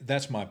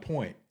 That's my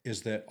point.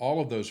 Is that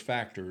all of those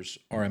factors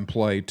are in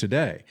play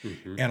today,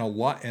 and a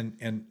lot,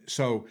 and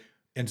so,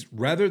 and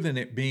rather than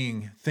it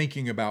being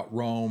thinking about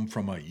Rome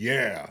from a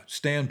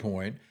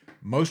standpoint,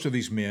 most of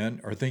these men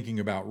are thinking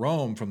about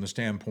Rome from the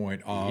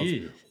standpoint of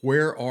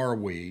where are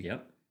we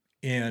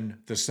in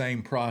the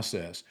same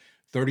process?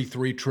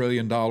 $33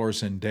 trillion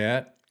in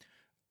debt.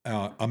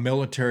 A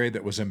military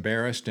that was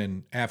embarrassed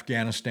in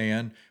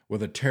Afghanistan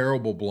with a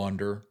terrible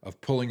blunder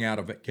of pulling out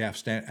of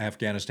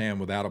Afghanistan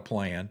without a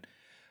plan.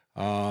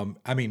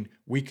 I mean,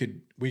 we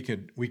could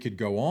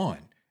go on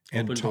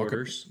and Open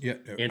borders,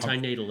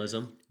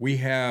 antinatalism. We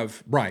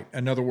have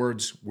In other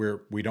words,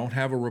 we don't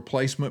have a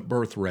replacement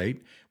birth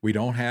rate. We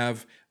don't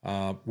have.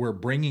 We're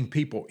bringing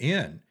people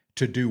in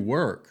to do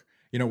work.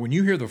 You know, when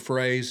you hear the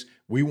phrase,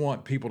 we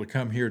want people to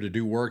come here to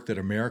do work that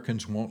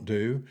Americans won't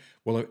do,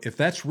 well, if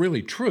that's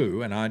really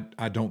true, and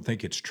I don't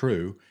think it's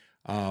true,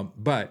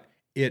 but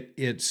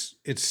it's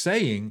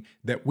saying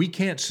that we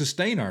can't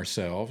sustain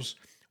ourselves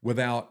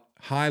without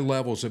high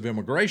levels of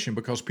immigration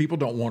because people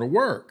don't want to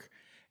work.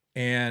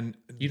 And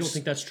you don't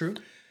think that's true?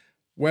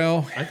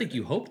 Well, I think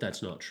you hope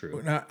that's not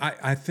true.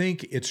 I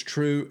think it's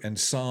true in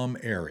some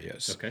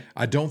areas. Okay.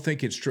 I don't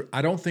think it's true.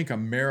 I don't think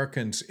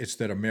it's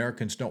that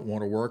Americans don't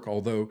want to work,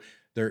 although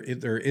there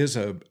is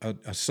a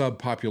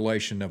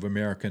subpopulation of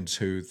Americans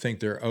who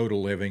think they're owed a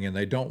living and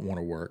they don't want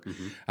to work.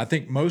 I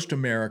think most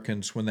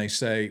Americans, when they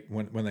say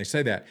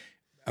that,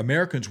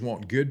 Americans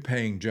want good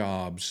paying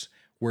jobs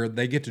where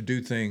they get to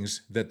do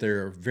things that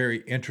they're very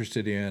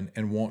interested in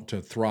and want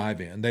to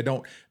thrive in. They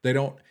don't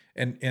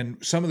and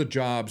some of the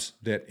jobs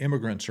that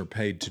immigrants are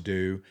paid to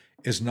do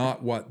is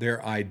not what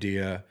their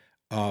idea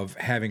of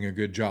having a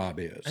good job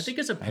is. I think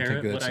as a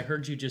parent, what I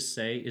heard you just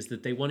say is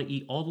that they want to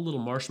eat all the little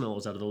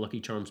marshmallows out of the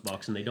Lucky Charms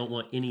box and they don't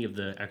want any of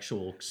the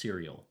actual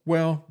cereal.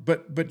 Well,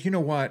 but you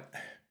know what?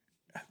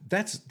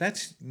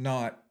 That's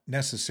not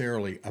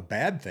necessarily a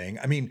bad thing.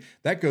 I mean,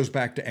 that goes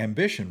back to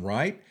ambition,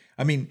 right?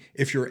 I mean,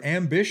 if your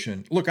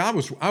ambition, look,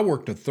 I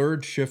worked a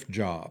third shift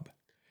job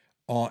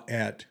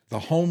at the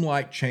Home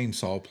Light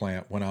chainsaw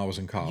plant when I was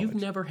in college. You've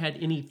never had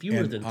any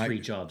fewer than 3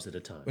 jobs at a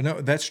time. No,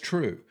 that's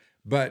true.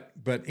 But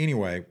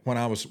anyway, when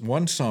I was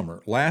last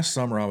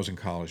summer I was in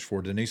college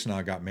before Denise and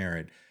I got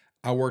married,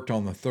 I worked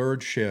on the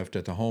third shift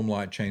at the Home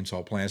Light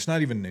chainsaw plant. It's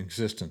not even in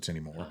existence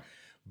anymore.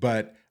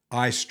 But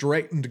I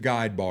straightened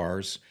guide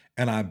bars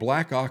and I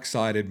black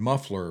oxided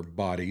muffler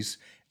bodies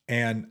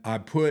and I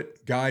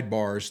put guide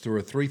bars through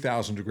a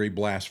 3,000-degree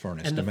blast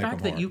furnace to make them hard. And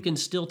the fact that you can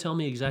still tell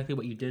me exactly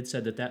what you did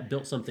said that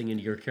built something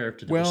into your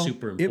character that was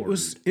super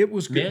important. It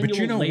was good. Manual but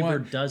you know labor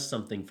what? does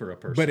something for a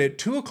person. But at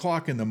 2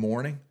 o'clock in the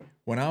morning,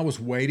 when I was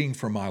waiting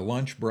for my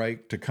lunch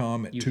break to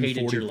come at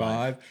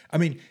 2:45, I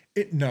mean,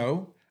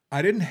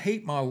 I didn't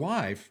hate my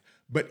life,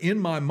 but in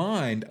my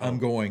mind, I'm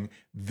going,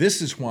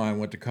 this is why I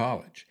went to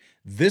college.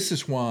 This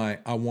is why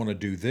I want to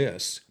do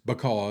this,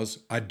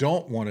 because I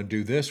don't want to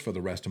do this for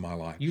the rest of my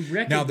life. You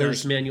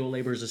recognize manual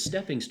labor as a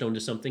stepping stone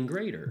to something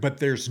greater. But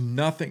there's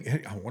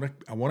nothing, I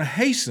want to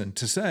hasten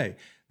to say,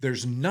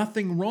 there's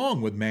nothing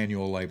wrong with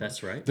manual labor.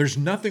 That's right. There's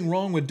nothing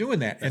wrong with doing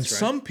that. And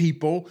some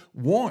people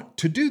want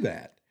to do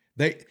that.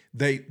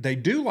 They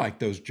do like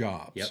those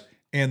jobs. Yep.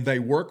 And they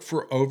work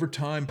for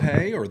overtime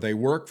pay, or they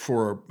work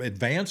for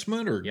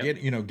advancement, or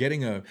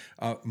getting a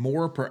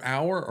more per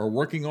hour, or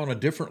working on a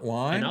different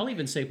line. And I'll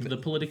even say the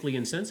politically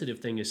insensitive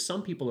thing is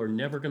some people are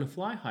never going to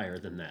fly higher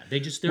than that.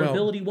 Their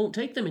ability won't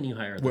take them any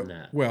higher than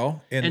that.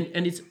 Well, and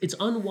it's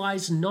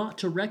unwise not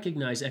to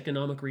recognize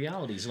economic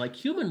realities, like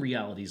human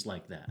realities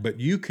like that. But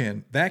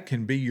that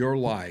can be your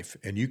life,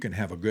 and you can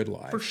have a good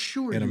life for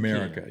sure in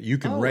America. You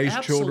can raise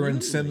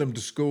children, send them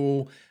to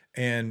school,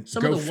 and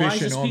some go of the fishing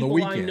wisest on the people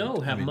weekend. I know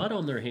have mud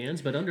on their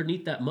hands, but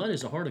underneath that mud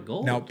is a heart of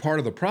gold. Now, part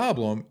of the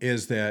problem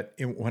is that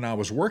when I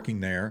was working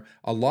there,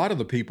 a lot of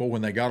the people,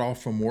 when they got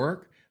off from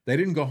work, they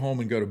didn't go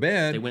home and go to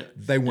bed.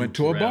 They went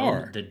to a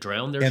bar. They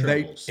drowned their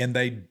troubles.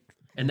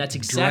 And that's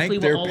exactly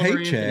what Oliver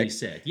Anthony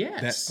said.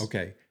 Yes.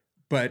 Okay.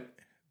 But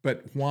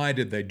why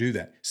did they do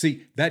that?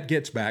 See, that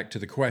gets back to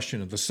the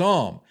question of the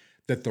psalm,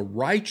 that the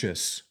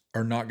righteous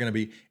are not going to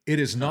be. It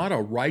is not a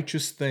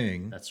righteous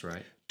thing That's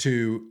right.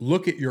 to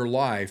look at your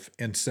life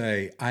and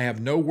say, I have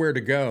nowhere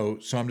to go,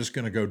 so I'm just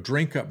going to go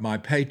drink up my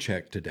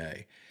paycheck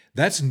today.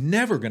 That's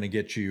never going to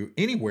get you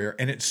anywhere.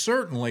 And it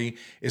certainly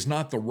is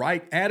not the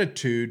right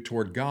attitude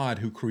toward God,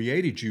 who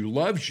created you,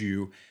 loves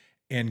you,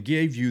 and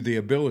gave you the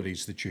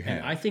abilities that you have.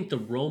 And I think the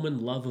Roman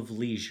love of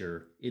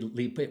leisure,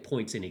 it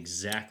points in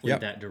exactly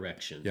that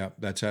direction. Yep,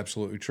 that's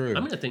absolutely true.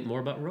 I'm going to think more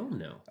about Rome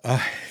now.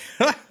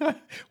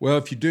 Well,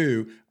 if you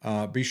do,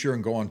 be sure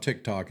and go on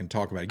TikTok and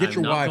talk about it. Get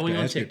your wife to ask you. I'm not going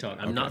on TikTok.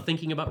 I'm not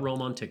thinking about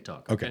Rome on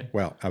TikTok. Okay.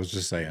 Well, I was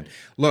just saying.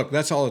 Look,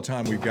 that's all the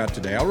time we've got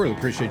today. I really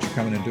appreciate you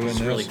coming and doing this.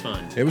 It was really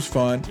fun. It was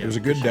fun. It was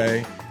a good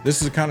day. This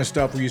is the kind of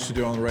stuff we used to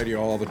do on the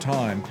radio all the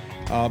time.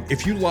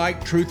 If you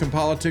like Truth in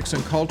Politics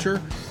and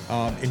Culture,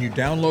 and you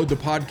download the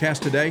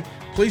podcast today,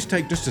 please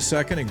take just a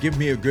second and give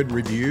me a good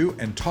review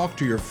and talk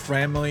to your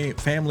family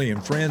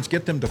and friends.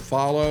 Get them to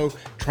follow,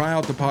 try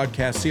out the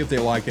podcast, see if they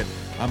like it.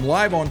 I'm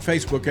live on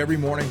Facebook every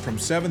morning from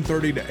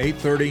 7:30 to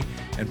 8:30.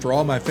 And for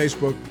all my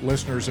Facebook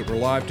listeners that were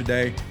live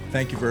today,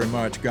 thank you very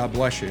much. God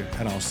bless you,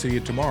 and I'll see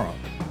you tomorrow.